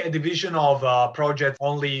don't see a division of projects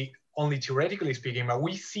only theoretically speaking, but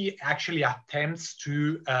we see actually attempts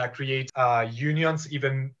to create unions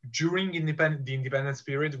even during the independence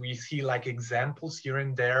period. We see like examples here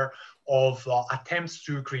and there of attempts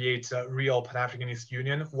to create a real Pan-Africanist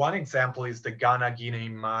union. One example is the Ghana, Guinea,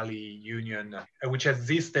 Mali union, which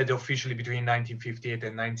existed officially between 1958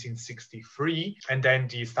 and 1963, and then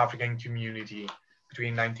the East African Community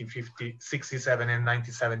between 1967 and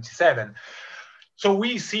 1977. So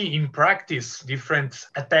we see in practice different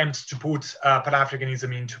attempts to put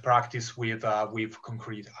Pan-Africanism into practice with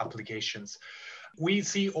concrete applications. We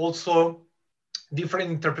see also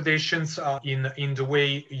different interpretations in the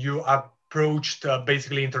way you approached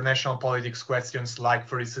basically international politics questions, like,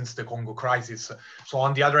 for instance, the Congo crisis. So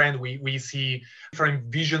on the other hand, we see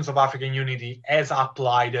different visions of African unity as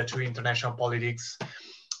applied to international politics.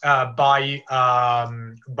 By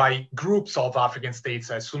groups of African states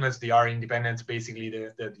as soon as they are independent. Basically,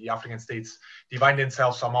 the African states divide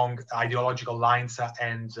themselves among ideological lines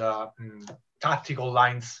and tactical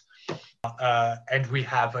lines. And we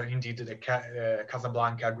have indeed the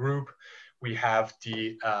Casablanca group. We have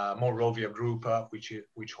the Monrovia group,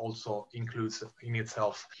 which also includes in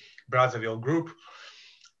itself Brazzaville group.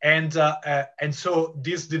 And so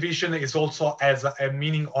this division is also as a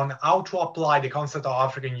meaning on how to apply the concept of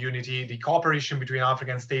African unity, the cooperation between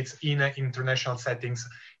African states in international settings.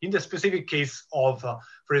 In the specific case of,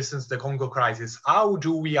 for instance, the Congo crisis, how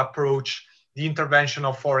do we approach the intervention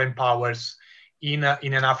of foreign powers in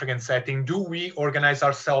an African setting? Do we organize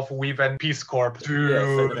ourselves with a Peace Corps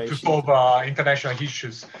to solve international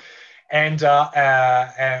issues? And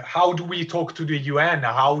how do we talk to the UN?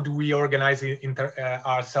 How do we organize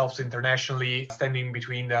ourselves internationally, standing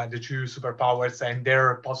between the two superpowers and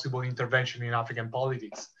their possible intervention in African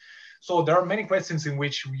politics? So there are many questions in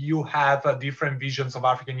which you have different visions of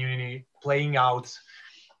African unity playing out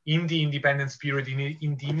in the independence period,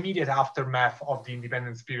 in the immediate aftermath of the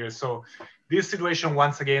independence period. So this situation,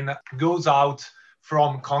 once again, goes out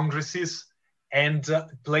from congresses and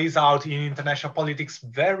plays out in international politics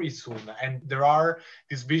very soon. And there are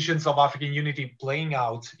these visions of African unity playing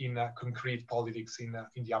out in concrete politics in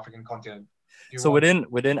the African continent. So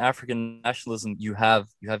within African nationalism, you have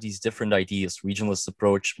these different ideas: regionalist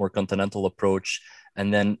approach, more continental approach,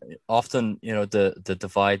 and then often the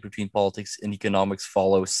divide between politics and economics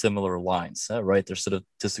follow similar lines, right? There's sort of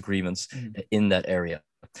disagreements in that area.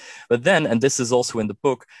 But then, and this is also in the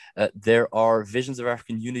book, there are visions of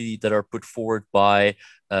African unity that are put forward by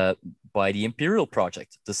the Imperial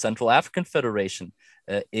Project. The Central African Federation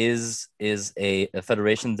is a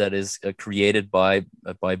federation that is created by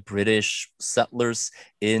British settlers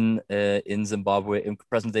in Zimbabwe, in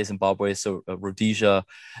present-day Zimbabwe, so Rhodesia,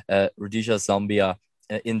 Zambia,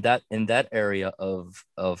 in that area of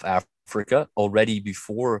Africa already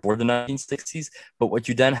before the 1960s. But what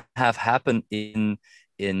you then have happen in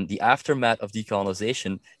the aftermath of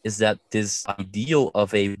decolonization is that this ideal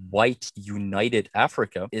of a white united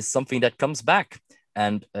Africa is something that comes back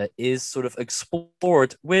and is sort of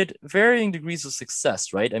explored with varying degrees of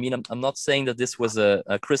success, right? I mean, I'm not saying that this was a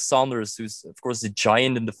Chris Saunders, who's of course the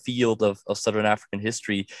giant in the field of Southern African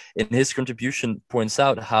history. In his contribution, points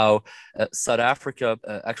out how South Africa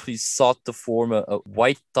actually sought to form a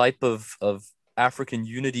white type of African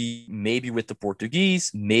unity, maybe with the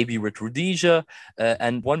Portuguese, maybe with Rhodesia.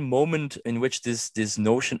 And one moment in which this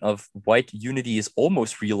notion of white unity is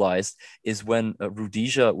almost realized is when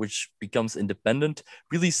Rhodesia, which becomes independent,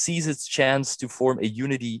 really sees its chance to form a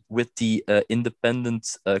unity with the independent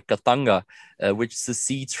Katanga, which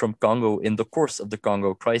secedes from Congo in the course of the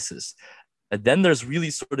Congo crisis. And then there's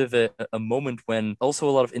really sort of a moment when also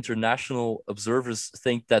a lot of international observers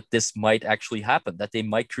think that this might actually happen, that they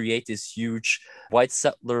might create this huge white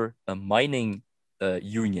settler mining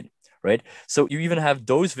union, right? So you even have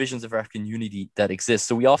those visions of African unity that exist.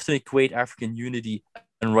 So we often equate African unity,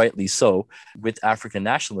 and rightly so, with African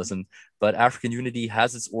nationalism, but African unity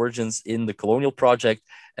has its origins in the colonial project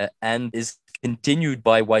and is continued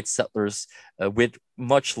by white settlers with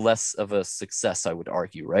much less of a success, I would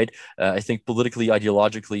argue, right? I think politically,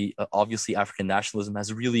 ideologically, obviously African nationalism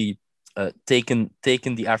has really taken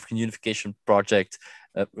the African unification project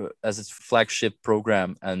as its flagship program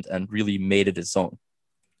and really made it its own.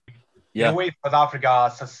 In a way, South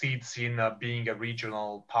Africa succeeds in being a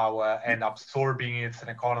regional power and absorbing its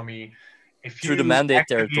economy. Through the mandate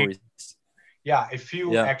territories. Yeah, a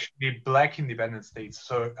few actually black independent states.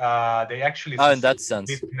 So they actually in that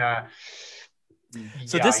sense.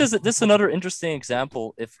 So this is another interesting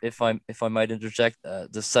example, if I might interject.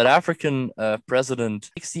 The South African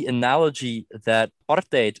president makes the analogy that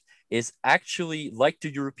apartheid is actually like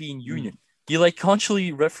the European Union. He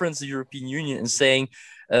consciously referenced the European Union and saying,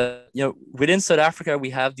 within South Africa, we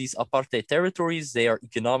have these apartheid territories. They are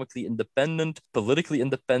economically independent, politically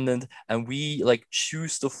independent, and we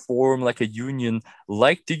choose to form a union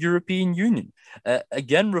like the European Union.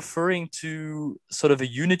 Again, referring to sort of a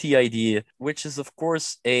unity idea, which is, of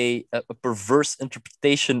course, a perverse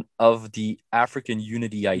interpretation of the African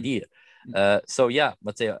unity idea. So yeah,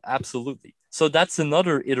 Matteo, absolutely. So that's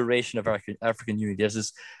another iteration of African unity. There's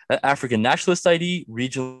this African nationalist idea,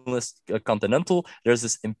 regionalist, continental. There's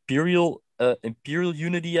this imperial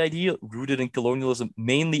unity idea rooted in colonialism,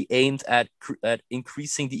 mainly aimed at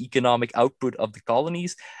increasing the economic output of the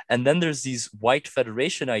colonies. And then there's these white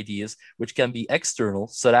federation ideas, which can be external,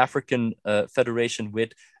 South African federation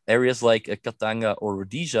with areas like Katanga or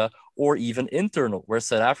Rhodesia, or even internal, where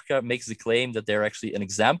South Africa makes the claim that they're actually an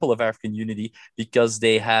example of African unity because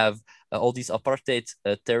they have all these apartheid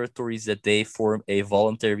territories that they form a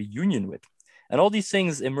voluntary union with. And all these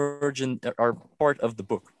things emerge and are part of the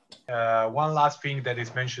book. One last thing that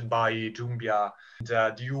is mentioned by Doumbia and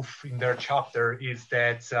the youth in their chapter is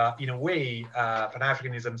that, in a way,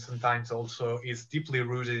 Pan-Africanism sometimes also is deeply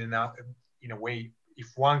rooted in a way, if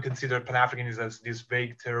one considers Pan-Africanism as this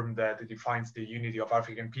vague term that defines the unity of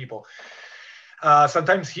African people.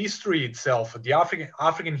 Sometimes history itself, the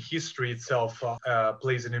African history itself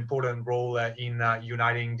plays an important role in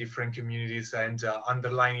uniting different communities and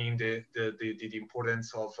underlining the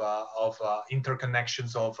importance of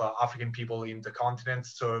interconnections of African people in the continent.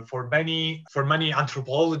 So for many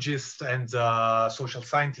anthropologists and social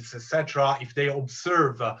scientists, etc., if they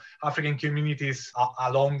observe African communities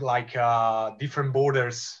along different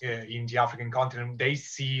borders in the African continent, they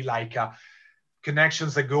see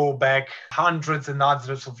connections that go back hundreds and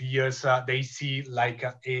hundreds of years. They see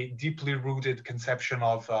a deeply rooted conception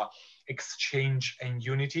of exchange and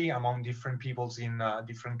unity among different peoples in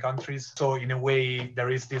different countries. So in a way, there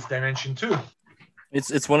is this dimension too.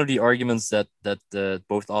 It's one of the arguments that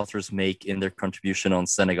both authors make in their contribution on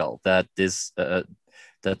Senegal, that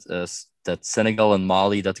Senegal and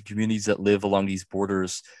Mali, that the communities that live along these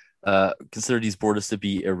borders consider these borders to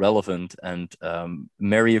be irrelevant, and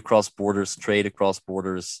marry across borders, trade across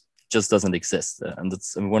borders just doesn't exist. And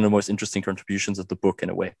that's one of the most interesting contributions of the book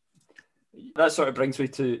in a way. That sort of brings me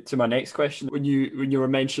to my next question. When you were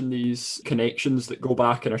mentioning these connections that go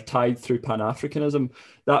back and are tied through Pan-Africanism,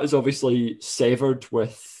 that is obviously severed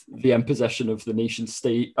with the imposition of the nation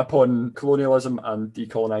state upon colonialism and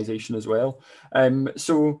decolonization as well.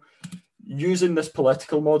 So using this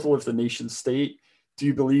political model of the nation state, do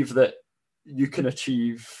you believe that you can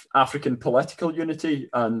achieve African political unity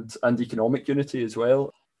and economic unity as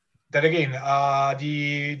well? That again,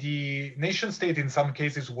 the nation state in some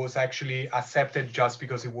cases was actually accepted just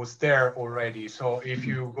because it was there already. So if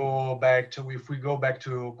we go back to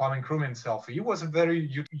Kwame Nkrumah himself, he was a very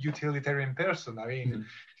utilitarian person. I mean,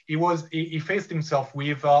 he faced himself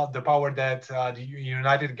with the power that the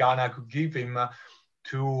United Ghana could give him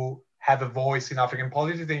to have a voice in African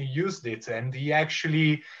politics, and he used it. And he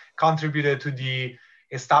actually contributed to the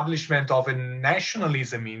establishment of a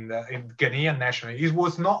nationalism in Ghanaian nationalism. He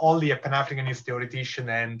was not only a Pan-Africanist theoretician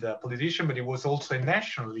and politician, but he was also a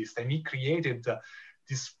nationalist, and he created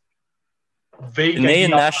this vague Ghanaian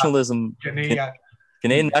nationalism.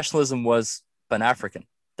 Ghanaian nationalism was Pan-African.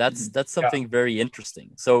 That's something very interesting.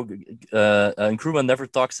 So Nkrumah never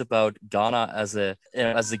talks about Ghana as a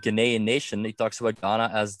Ghanaian nation. He talks about Ghana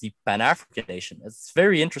as the Pan-African nation. It's a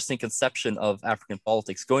very interesting conception of African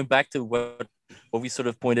politics. Going back to what we sort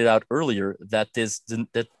of pointed out earlier, that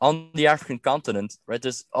on the African continent, right?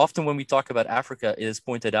 There's often when we talk about Africa, it is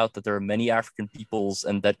pointed out that there are many African peoples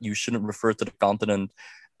and that you shouldn't refer to the continent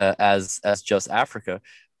as just Africa,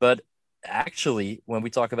 but actually, when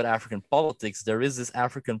we talk about African politics, there is this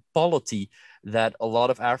African polity that a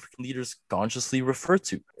lot of African leaders consciously refer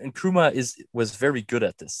to. And Nkrumah was very good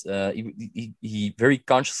at this. He very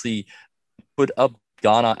consciously put up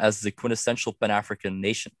Ghana as the quintessential Pan-African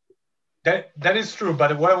nation. That is true,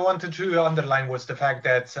 but what I wanted to underline was the fact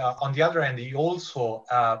that on the other hand, he also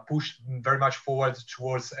pushed very much forward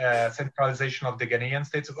towards centralization of the Ghanaian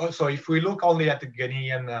states. So if we look only at the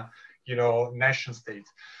Ghanaian, nation state,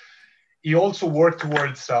 he also worked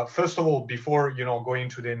towards, first of all, before going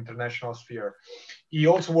to the international sphere, he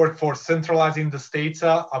also worked for centralizing the states,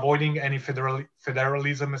 avoiding any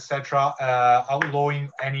federalism, etc., outlawing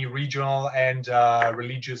any regional and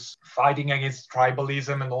religious fighting against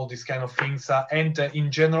tribalism and all these kind of things, and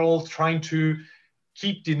in general trying to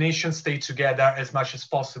keep the nation state together as much as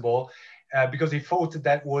possible. Because he thought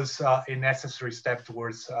that was a necessary step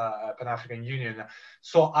towards Pan-African Union.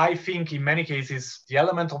 So I think in many cases, the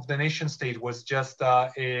element of the nation state was just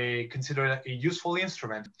considered a useful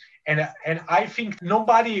instrument. And I think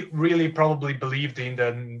nobody really probably believed in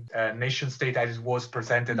the nation state as it was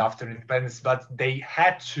presented after independence, but they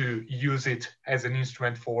had to use it as an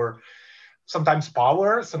instrument for sometimes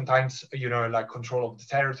power, sometimes, like control of the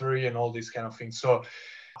territory and all these kind of things. So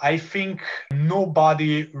I think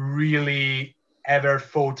nobody really ever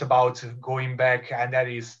thought about going back, and that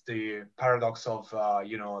is the paradox of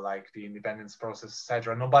like the independence process,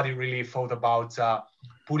 etc. Nobody really thought about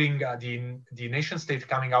putting the nation state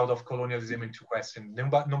coming out of colonialism into question.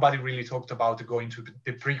 Nobody really talked about going to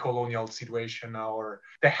the pre-colonial situation, or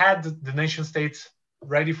they had the nation state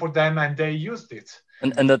ready for them and they used it.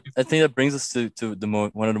 And that, I think that brings us to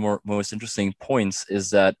one of the most interesting points is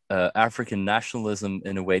that African nationalism,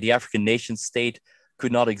 in a way, the African nation state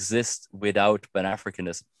could not exist without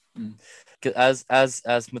Pan-Africanism.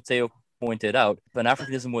 As Matteo pointed out,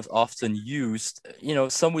 Pan-Africanism was often used,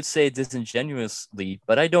 some would say disingenuously,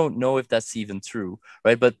 but I don't know if that's even true,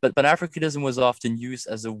 right? But Pan-Africanism was often used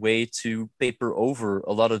as a way to paper over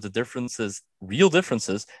a lot of the real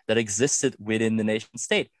differences that existed within the nation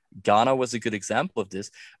state. Ghana was a good example of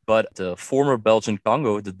this, but the former Belgian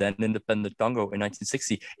Congo, the then independent Congo in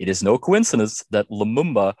 1960, it is no coincidence that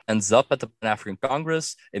Lumumba ends up at the Pan-African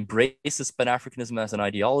Congress, embraces Pan-Africanism as an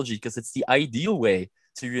ideology, because it's the ideal way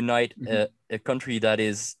to unite a country that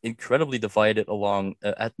is incredibly divided along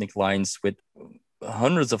ethnic lines with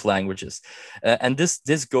hundreds of languages. And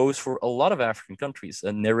this goes for a lot of African countries.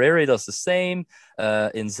 And Nyerere does the same.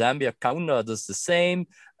 In Zambia, Kaunda does the same.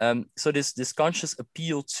 So this conscious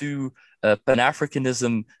appeal to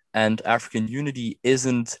Pan-Africanism and African unity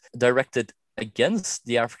isn't directed against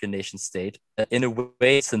the African nation state. In a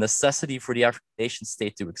way, it's a necessity for the African nation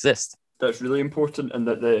state to exist. That's really important, and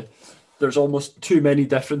that there's almost too many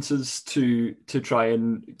differences to try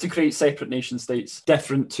and to create separate nation states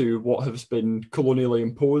different to what has been colonially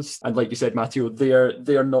imposed. And like you said, Matteo,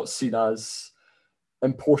 they're not seen as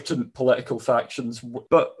important political factions.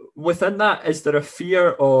 But within that, is there a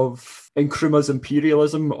fear of Nkrumah's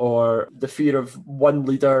imperialism, or the fear of one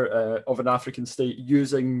leader of an African state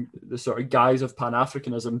using the sort of guise of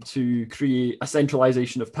Pan-Africanism to create a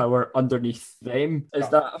centralization of power underneath them? Is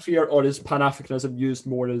that a fear, or is Pan-Africanism used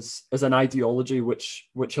more as an ideology which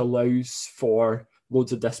allows for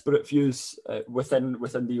loads of disparate views within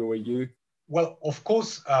the OAU? Well, of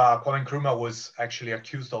course, Kwame Nkrumah was actually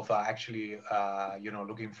accused of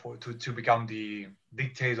looking to become the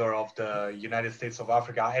dictator of the United States of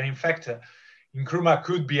Africa. And in fact, Nkrumah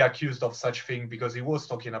could be accused of such thing because he was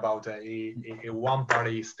talking about a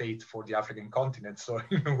one-party state for the African continent. So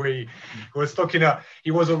in a way,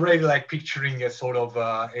 he was already like picturing a sort of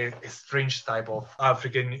a strange type of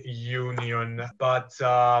African Union. But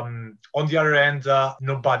on the other hand,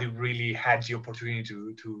 nobody really had the opportunity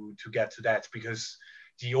to get to that, because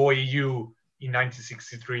the OAU in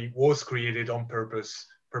 1963 was created on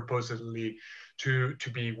purposely to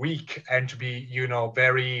be weak and to be,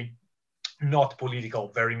 very not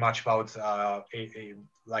political, very much about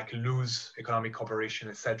like loose economic cooperation,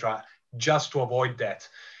 etc. Just to avoid that,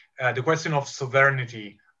 the question of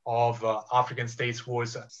sovereignty of African states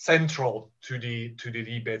was central to the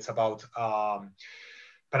debates about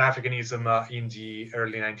Pan-Africanism in the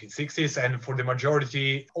early 1960s. And for the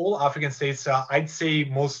majority, all African states, I'd say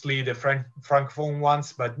mostly the Francophone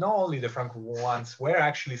ones, but not only the Francophone ones, were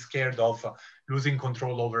actually scared of losing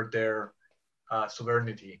control over their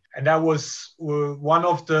sovereignty. And that was one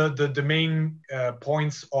of the main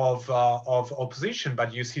points of opposition.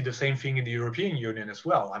 But you see the same thing in the European Union as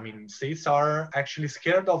well. I mean, states are actually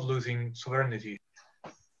scared of losing sovereignty.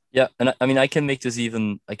 Yeah, and I mean, I can make this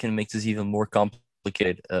even more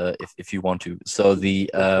complicated if you want to. So the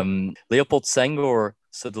Leopold Senghor,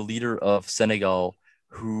 so the leader of Senegal,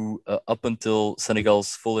 who up until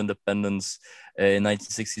Senegal's full independence in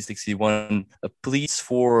 1960-61 pleads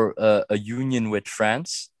for a union with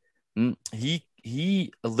France.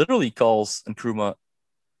 He literally calls Nkrumah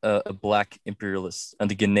a black imperialist and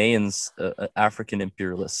the Ghanaians African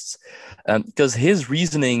imperialists, because his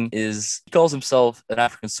reasoning is he calls himself an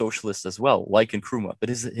African socialist as well, like Nkrumah, but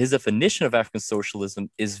his definition of African socialism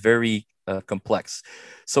is very complex.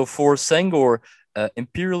 So for Senghor,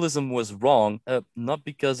 imperialism was wrong, not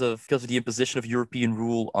because of the imposition of European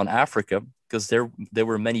rule on Africa, because there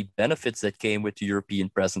were many benefits that came with the European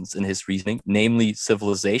presence in his reasoning, namely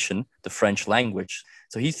civilization, the French language.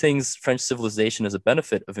 So he thinks French civilization is a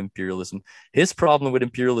benefit of imperialism. His problem with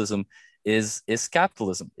imperialism is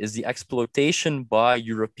capitalism, is the exploitation by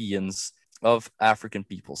Europeans of African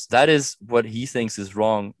peoples. That is what he thinks is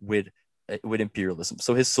wrong with imperialism.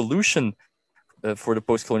 So his solution for the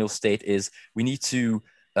post-colonial state is we need to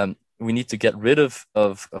get rid of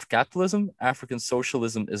capitalism. African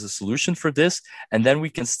socialism is a solution for this, and then we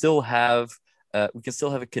can still have a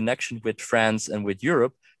connection with France and with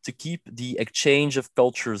Europe to keep the exchange of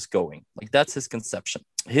cultures going. Like, that's his conception.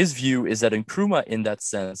 His view is that Nkrumah, in that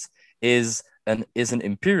sense, is an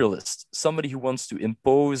imperialist, somebody who wants to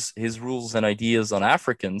impose his rules and ideas on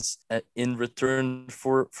Africans in return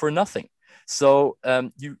for nothing. So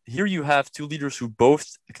you have two leaders who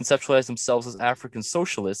both conceptualize themselves as African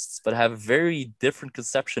socialists, but have a very different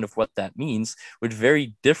conception of what that means, with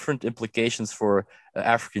very different implications for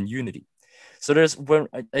African unity. So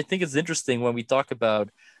I think it's interesting when we talk about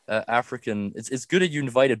African. It's good that you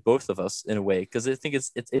invited both of us in a way, because I think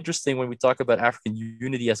it's interesting when we talk about African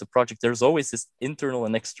unity as a project. There's always this internal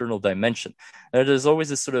and external dimension. There's always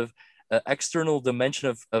this sort of external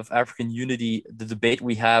dimension of African unity, the debate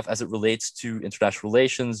we have as it relates to international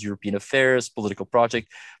relations, European affairs, political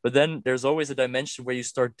project. But then there's always a dimension where you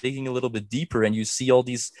start digging a little bit deeper and you see all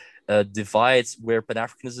these divides where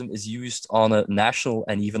Pan-Africanism is used on a national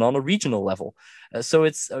and even on a regional level. So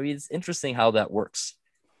it's interesting how that works.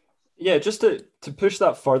 Yeah, just to push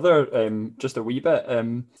that further, just a wee bit,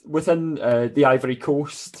 within the Ivory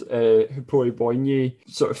Coast, Hippolyte Boigny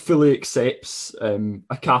sort of fully accepts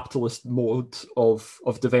a capitalist mode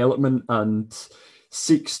of development and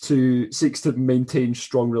seeks to maintain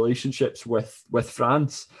strong relationships with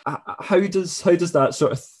France. How does that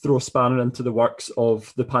sort of throw a spanner into the works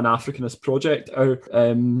of the Pan-Africanist project? Are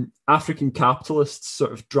African capitalists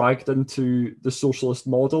sort of dragged into the socialist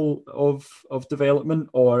model of development,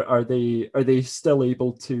 or are they still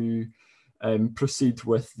able to proceed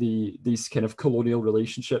with these kind of colonial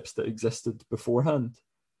relationships that existed beforehand?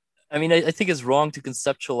 I mean, I think it's wrong to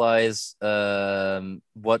conceptualize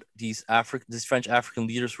what these French African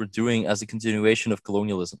leaders were doing as a continuation of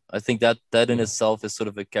colonialism. I think that in itself is sort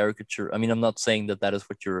of a caricature. I mean, I'm not saying that is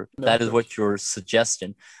what your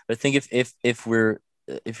suggestion. But I think if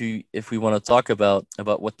we want to talk about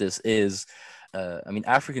what this is, I mean,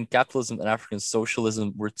 African capitalism and African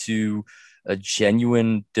socialism were two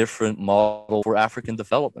genuine different model for African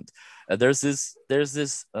development. There's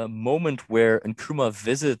this moment where Nkrumah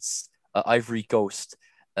visits Ivory Coast,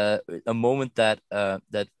 a moment that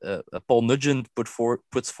Paul Nugent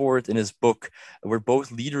puts forward in his book, where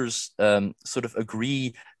both leaders sort of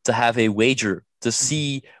agree to have a wager to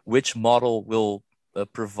see which model will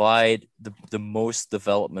provide the most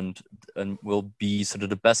development and will be sort of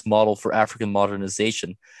the best model for African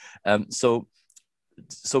modernization. So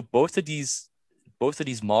both of these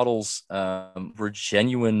models were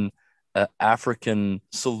genuine African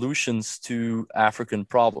solutions to African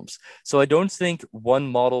problems. So I don't think one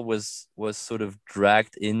model was sort of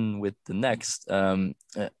dragged in with the next.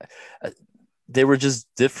 They were just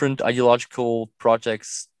different ideological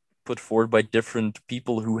projects put forward by different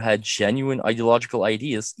people who had genuine ideological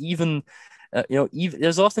ideas. Even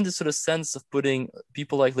there's often this sort of sense of putting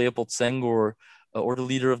people like Leopold Senghor or the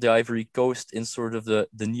leader of the Ivory Coast in sort of the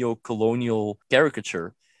neo-colonial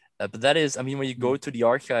caricature. But that is, I mean, when you go to the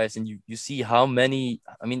archives and you see how many,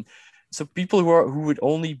 I mean, so people who would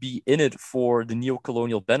only be in it for the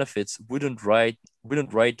neo-colonial benefits wouldn't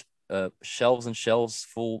write shelves and shelves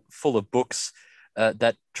full of books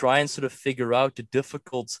that try and sort of figure out the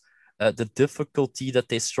difficulty that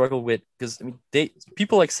they struggle with, because I mean,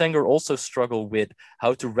 people like Senghor also struggle with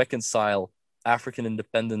how to reconcile African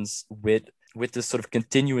independence with this sort of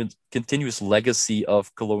continuous legacy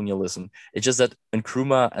of colonialism. It's just that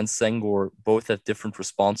Nkrumah and Senghor both have different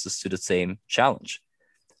responses to the same challenge.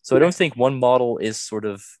 So I don't think one model is sort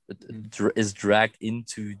of is dragged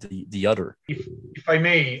into the other. If I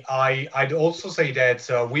may, I'd also say that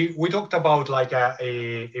we talked about like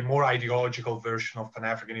a more ideological version of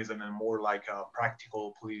Pan-Africanism and more like a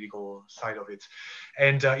practical political side of it.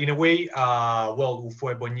 And in a way,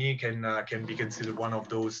 Houphouët-Boigny can be considered one of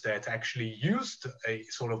those that actually used a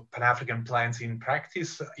sort of Pan-African plans in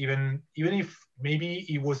practice, even if maybe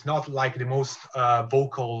he was not like the most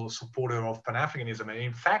vocal supporter of Pan-Africanism. And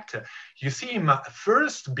in fact, you see him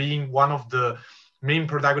first being one of the main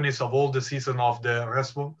protagonists of all the season of the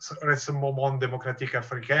Rassemblement Démocratique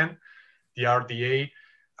Africain, the RDA,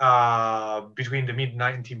 between the mid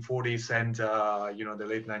 1940s and the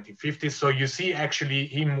late 1950s. So you see actually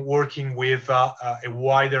him working with a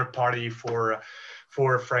wider party for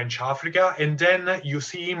French Africa, and then you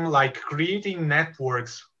see him like creating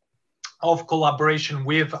networks of collaboration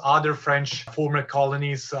with other French former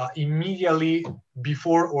colonies immediately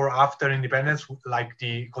before or after independence, like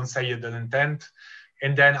the Conseil de l'Entente,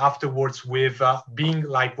 and then afterwards with being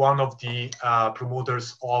like one of the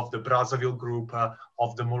promoters of the Brazzaville group,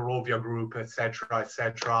 of the Monrovia group, etc.,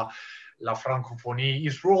 La Francophonie,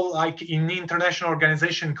 his role like in the international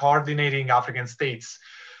organization coordinating African states.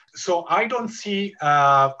 So I don't see,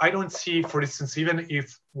 for instance, even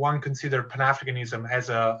if one consider Pan-Africanism as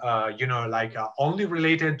only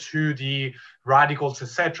related to the radicals,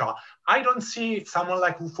 etc., I don't see someone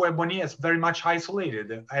like Houphouët-Boigny as very much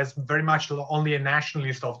isolated, as very much only a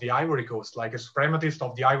nationalist of the Ivory Coast, like a suprematist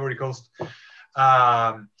of the Ivory Coast.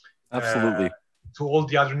 Absolutely. To all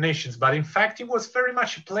the other nations, but in fact, he was very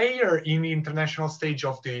much a player in the international stage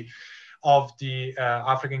of the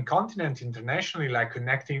African continent internationally, like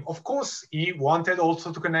connecting. Of course, he wanted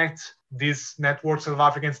also to connect these networks of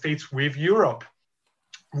African states with Europe,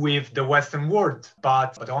 with the Western world.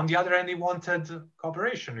 But on the other hand, he wanted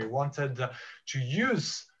cooperation. He wanted to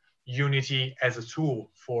use unity as a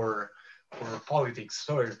tool for politics.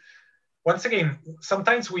 So once again,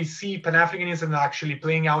 sometimes we see Pan-Africanism actually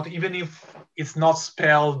playing out, even if it's not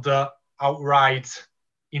spelled outright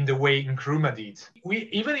in the way Nkrumah did. We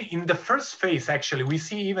even in the first phase, actually, we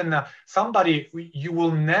see even somebody you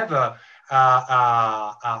will never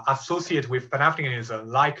associate with Pan-Africanism,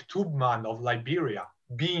 like Tubman of Liberia,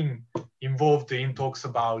 being involved in talks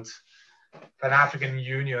about Pan-African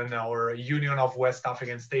Union or Union of West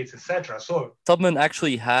African States, etc. So Tubman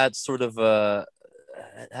actually had sort of a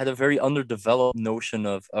very underdeveloped notion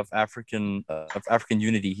of African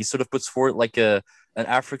unity. He sort of puts forward like an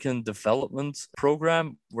African development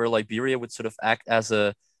program where Liberia would sort of act as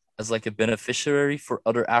like a beneficiary for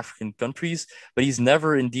other African countries, but he's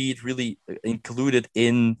never indeed really included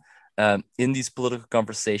in these political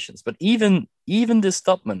conversations. But even this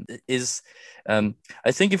Tubman is, I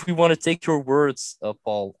think if we want to take your words,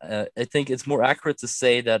 Paul, I think it's more accurate to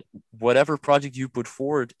say that whatever project you put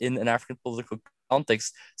forward in an African political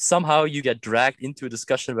context, somehow you get dragged into a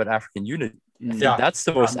discussion about African unity. I think that's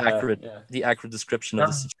the most accurate, the accurate description of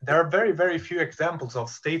the situation. There are very, very few examples of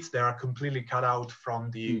states that are completely cut out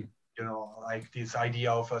from the, like this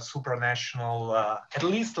idea of a supranational, at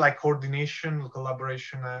least like coordination,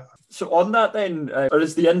 collaboration. So on that then, or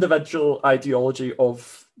is the individual ideology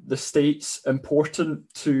of the states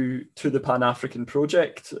important to the Pan-African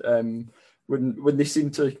project? When they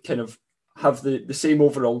seem to kind of have the same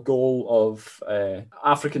overall goal of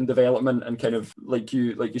African development and kind of like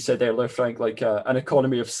you said earlier, Frank, like an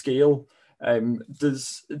economy of scale.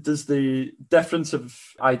 Does the difference of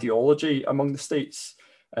ideology among the states,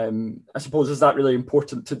 I suppose, is that really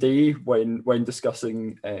important today when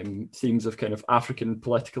discussing themes of kind of African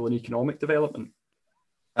political and economic development?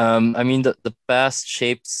 I mean, the past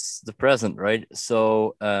shapes the present, right?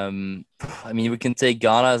 So, I mean, we can take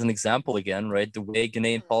Ghana as an example again, right? The way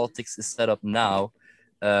Ghanaian politics is set up now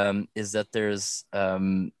is that there is, I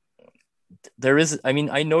mean,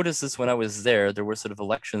 I noticed this when I was there. There were sort of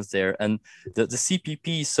elections there, and the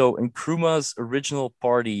CPP, so Nkrumah's original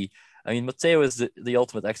party, I mean, Matteo is the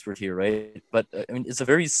ultimate expert here, right? But I mean, it's a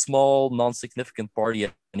very small, non-significant party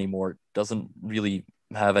anymore. It doesn't really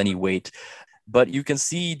have any weight. But you can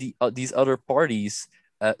see these other parties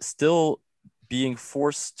still being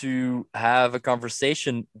forced to have a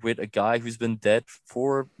conversation with a guy who's been dead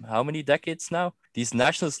for how many decades now? These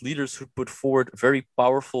nationalist leaders who put forward very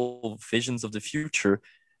powerful visions of the future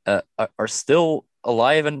are still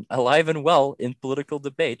alive and well in political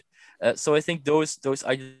debate. So I think those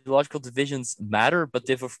ideological divisions matter, but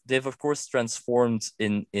they've of course transformed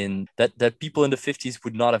in that people in the 50s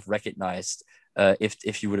would not have recognized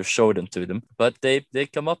if you would have showed them to them, but they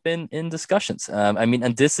come up in discussions. I mean,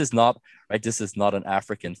 and this is not right. This is not an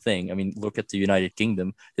African thing. I mean, look at the United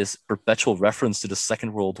Kingdom. This perpetual reference to the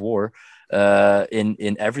Second World War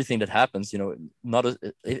in everything that happens. You know, not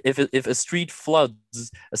if a street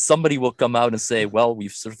floods, somebody will come out and say, "Well,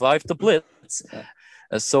 we've survived the Blitz."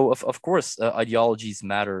 So of course ideologies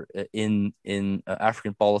matter in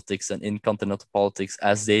African politics and in continental politics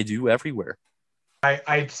as they do everywhere.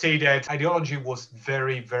 I'd say that ideology was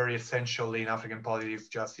very, very essential in African politics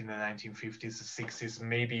just in the 1950s, 60s,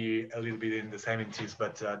 maybe a little bit in the 70s,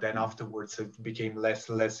 but then afterwards it became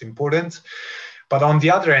less important. But on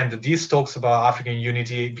the other hand, these talks about African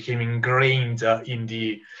unity became ingrained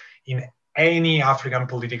in any African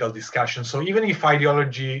political discussion. So even if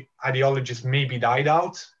ideologies maybe died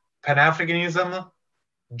out, Pan-Africanism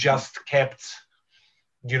just kept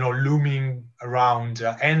looming around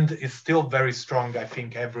and is still very strong, I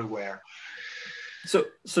think, everywhere. So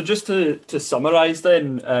just to summarize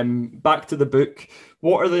then, back to the book,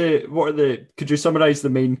 what are the could you summarize the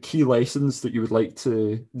main key lessons that you would like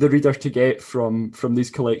the reader to get from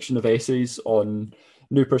these collection of essays on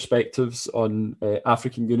new perspectives on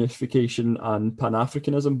African unification and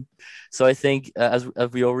Pan-Africanism? So I think, as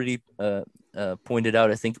we already pointed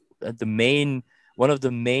out, I think one of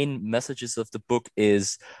the main messages of the book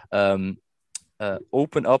is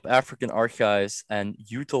open up African archives and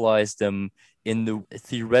utilize them in the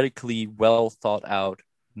theoretically well thought out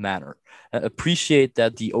manner. Appreciate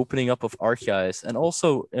that the opening up of archives, and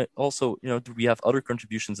also we have other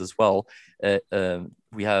contributions as well.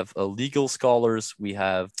 We have legal scholars, we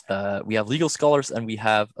have legal scholars, and we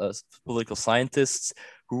have political scientists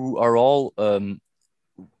who are all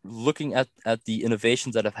looking at the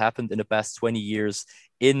innovations that have happened in the past 20 years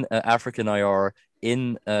in African IR,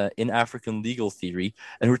 in African legal theory,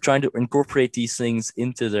 and we're trying to incorporate these things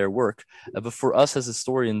into their work. But for us as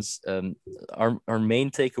historians, our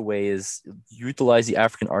main takeaway is utilize the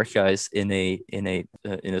African archives in a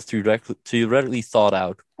theoretically thought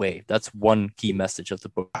out way. That's one key message of the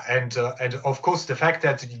book. And of course, the fact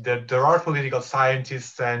that there are political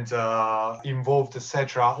scientists and involved,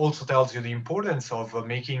 etc., also tells you the importance of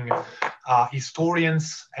making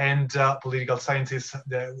historians and political scientists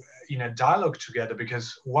in a dialogue together,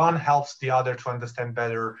 because one helps the other to understand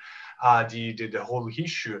better the whole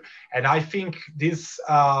issue. And I think this,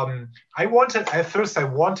 I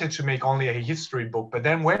wanted to make only a history book, but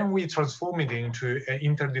then when we transformed it into an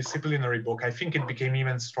interdisciplinary book, I think it became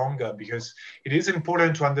even stronger, because it is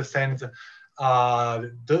important to understand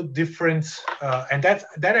the different, and that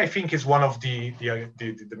I think is one of the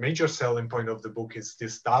major selling point of the book, is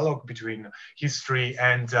this dialogue between history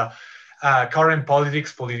and current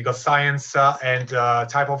politics, political science, and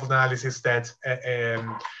type of analysis that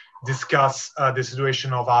discuss the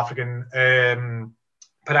situation of African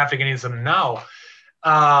Pan-Africanism now.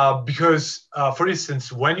 Because, for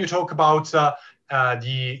instance, when you talk about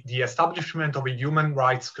the establishment of a human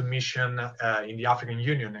rights commission in the African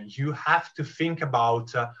Union, you have to think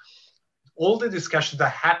about all the discussions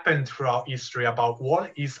that happened throughout history about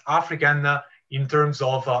what is African in terms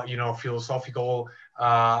of philosophical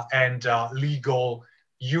and legal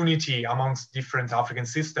unity amongst different African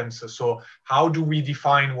systems. So how do we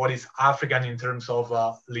define what is African in terms of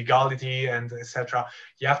legality and etc.?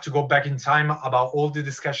 You have to go back in time about all the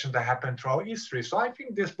discussions that happened throughout history. So I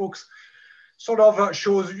think these books sort of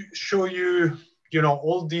show you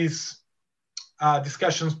all these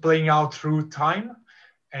discussions playing out through time,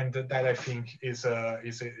 and that I think is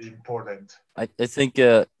important. I think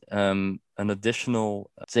an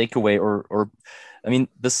additional takeaway, or I mean,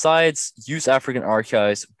 besides use African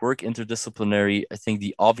archives, work interdisciplinary, I think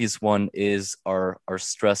the obvious one is our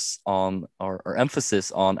stress on our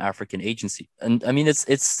emphasis on African agency. And I mean,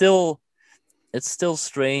 it's still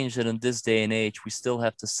strange that in this day and age, we still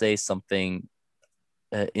have to say something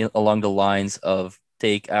along the lines of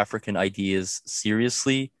take African ideas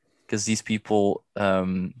seriously, because these people,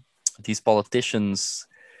 these politicians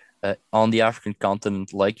on the African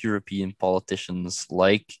continent, like European politicians,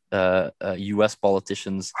 like US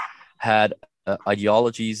politicians, had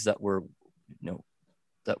ideologies that were,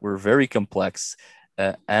 very complex,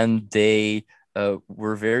 and they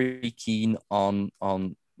were very keen on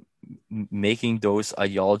making those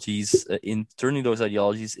ideologies, turning those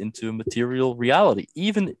ideologies into material reality.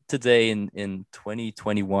 Even today in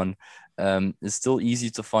 2021, it's still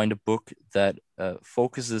easy to find a book that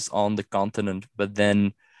focuses on the continent, but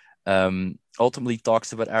then ultimately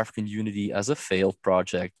talks about African unity as a failed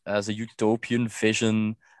project, as a utopian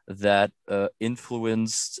vision that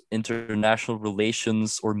influenced international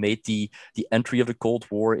relations or made the entry of the Cold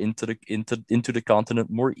War into the continent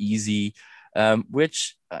more easy,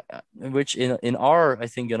 which in our, I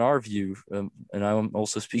think in our view, and I'm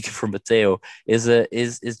also speaking for Matteo, is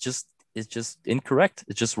just incorrect.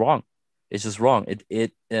 It's just wrong. It's just wrong.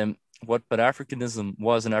 What Pan-Africanism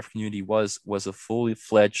was and African unity was a fully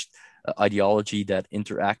fledged ideology that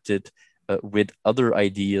interacted with other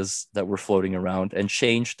ideas that were floating around and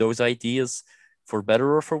changed those ideas for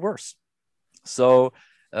better or for worse. So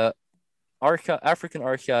African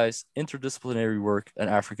archives, interdisciplinary work, and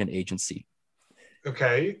African agency.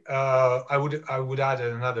 Okay, I would add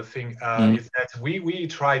another thing is that we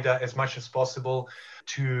tried as much as possible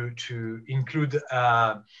to include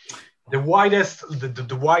the widest,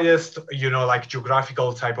 like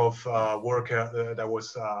geographical type of work that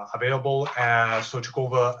was available. So to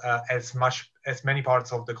cover as many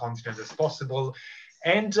parts of the continent as possible,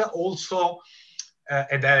 and also,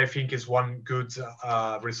 and that I think is one good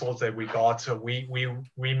result that we got.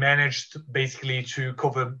 We managed basically to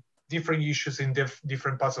cover different issues in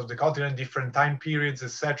different parts of the continent, different time periods,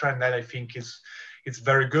 etc. And that I think it's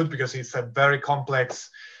very good because it's a very complex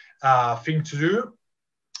thing to do.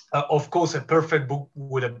 Of course, a perfect book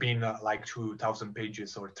would have been like 2,000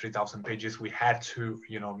 pages or 3,000 pages. We had to,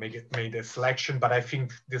 made a selection, but I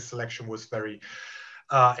think this selection was very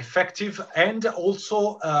effective. And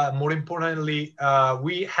also, more importantly,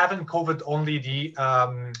 we haven't covered only the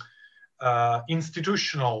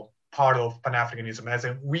institutional part of Pan-Africanism, as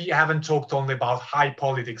in we haven't talked only about high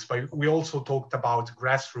politics, but we also talked about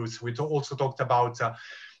grassroots. We also talked about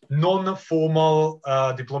non-formal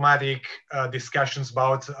diplomatic discussions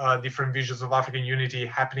about different visions of African unity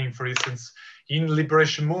happening, for instance, in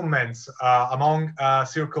liberation movements, among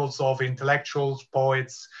circles of intellectuals,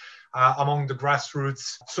 poets, among the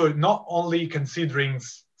grassroots. So not only considering,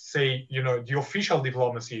 say, the official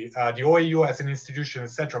diplomacy, the OAU as an institution,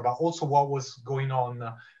 etc., but also what was going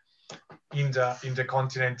on in the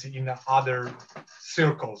continent, in other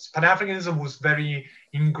circles. Pan-Africanism was very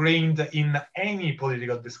ingrained in any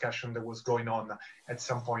political discussion that was going on at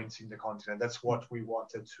some point in the continent. That's what we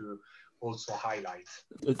wanted to also highlight.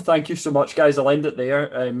 Thank you so much, guys. I'll end it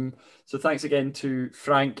there. So thanks again to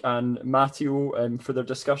Frank and Matteo for their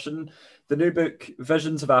discussion. The new book,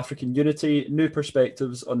 Visions of African Unity, New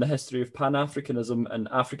Perspectives on the History of Pan-Africanism and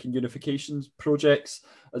African Unification Projects,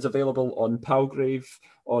 is available on Palgrave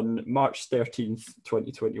on March 13th,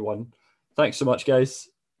 2021. Thanks so much, guys.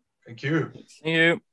 Thank you. Thank you.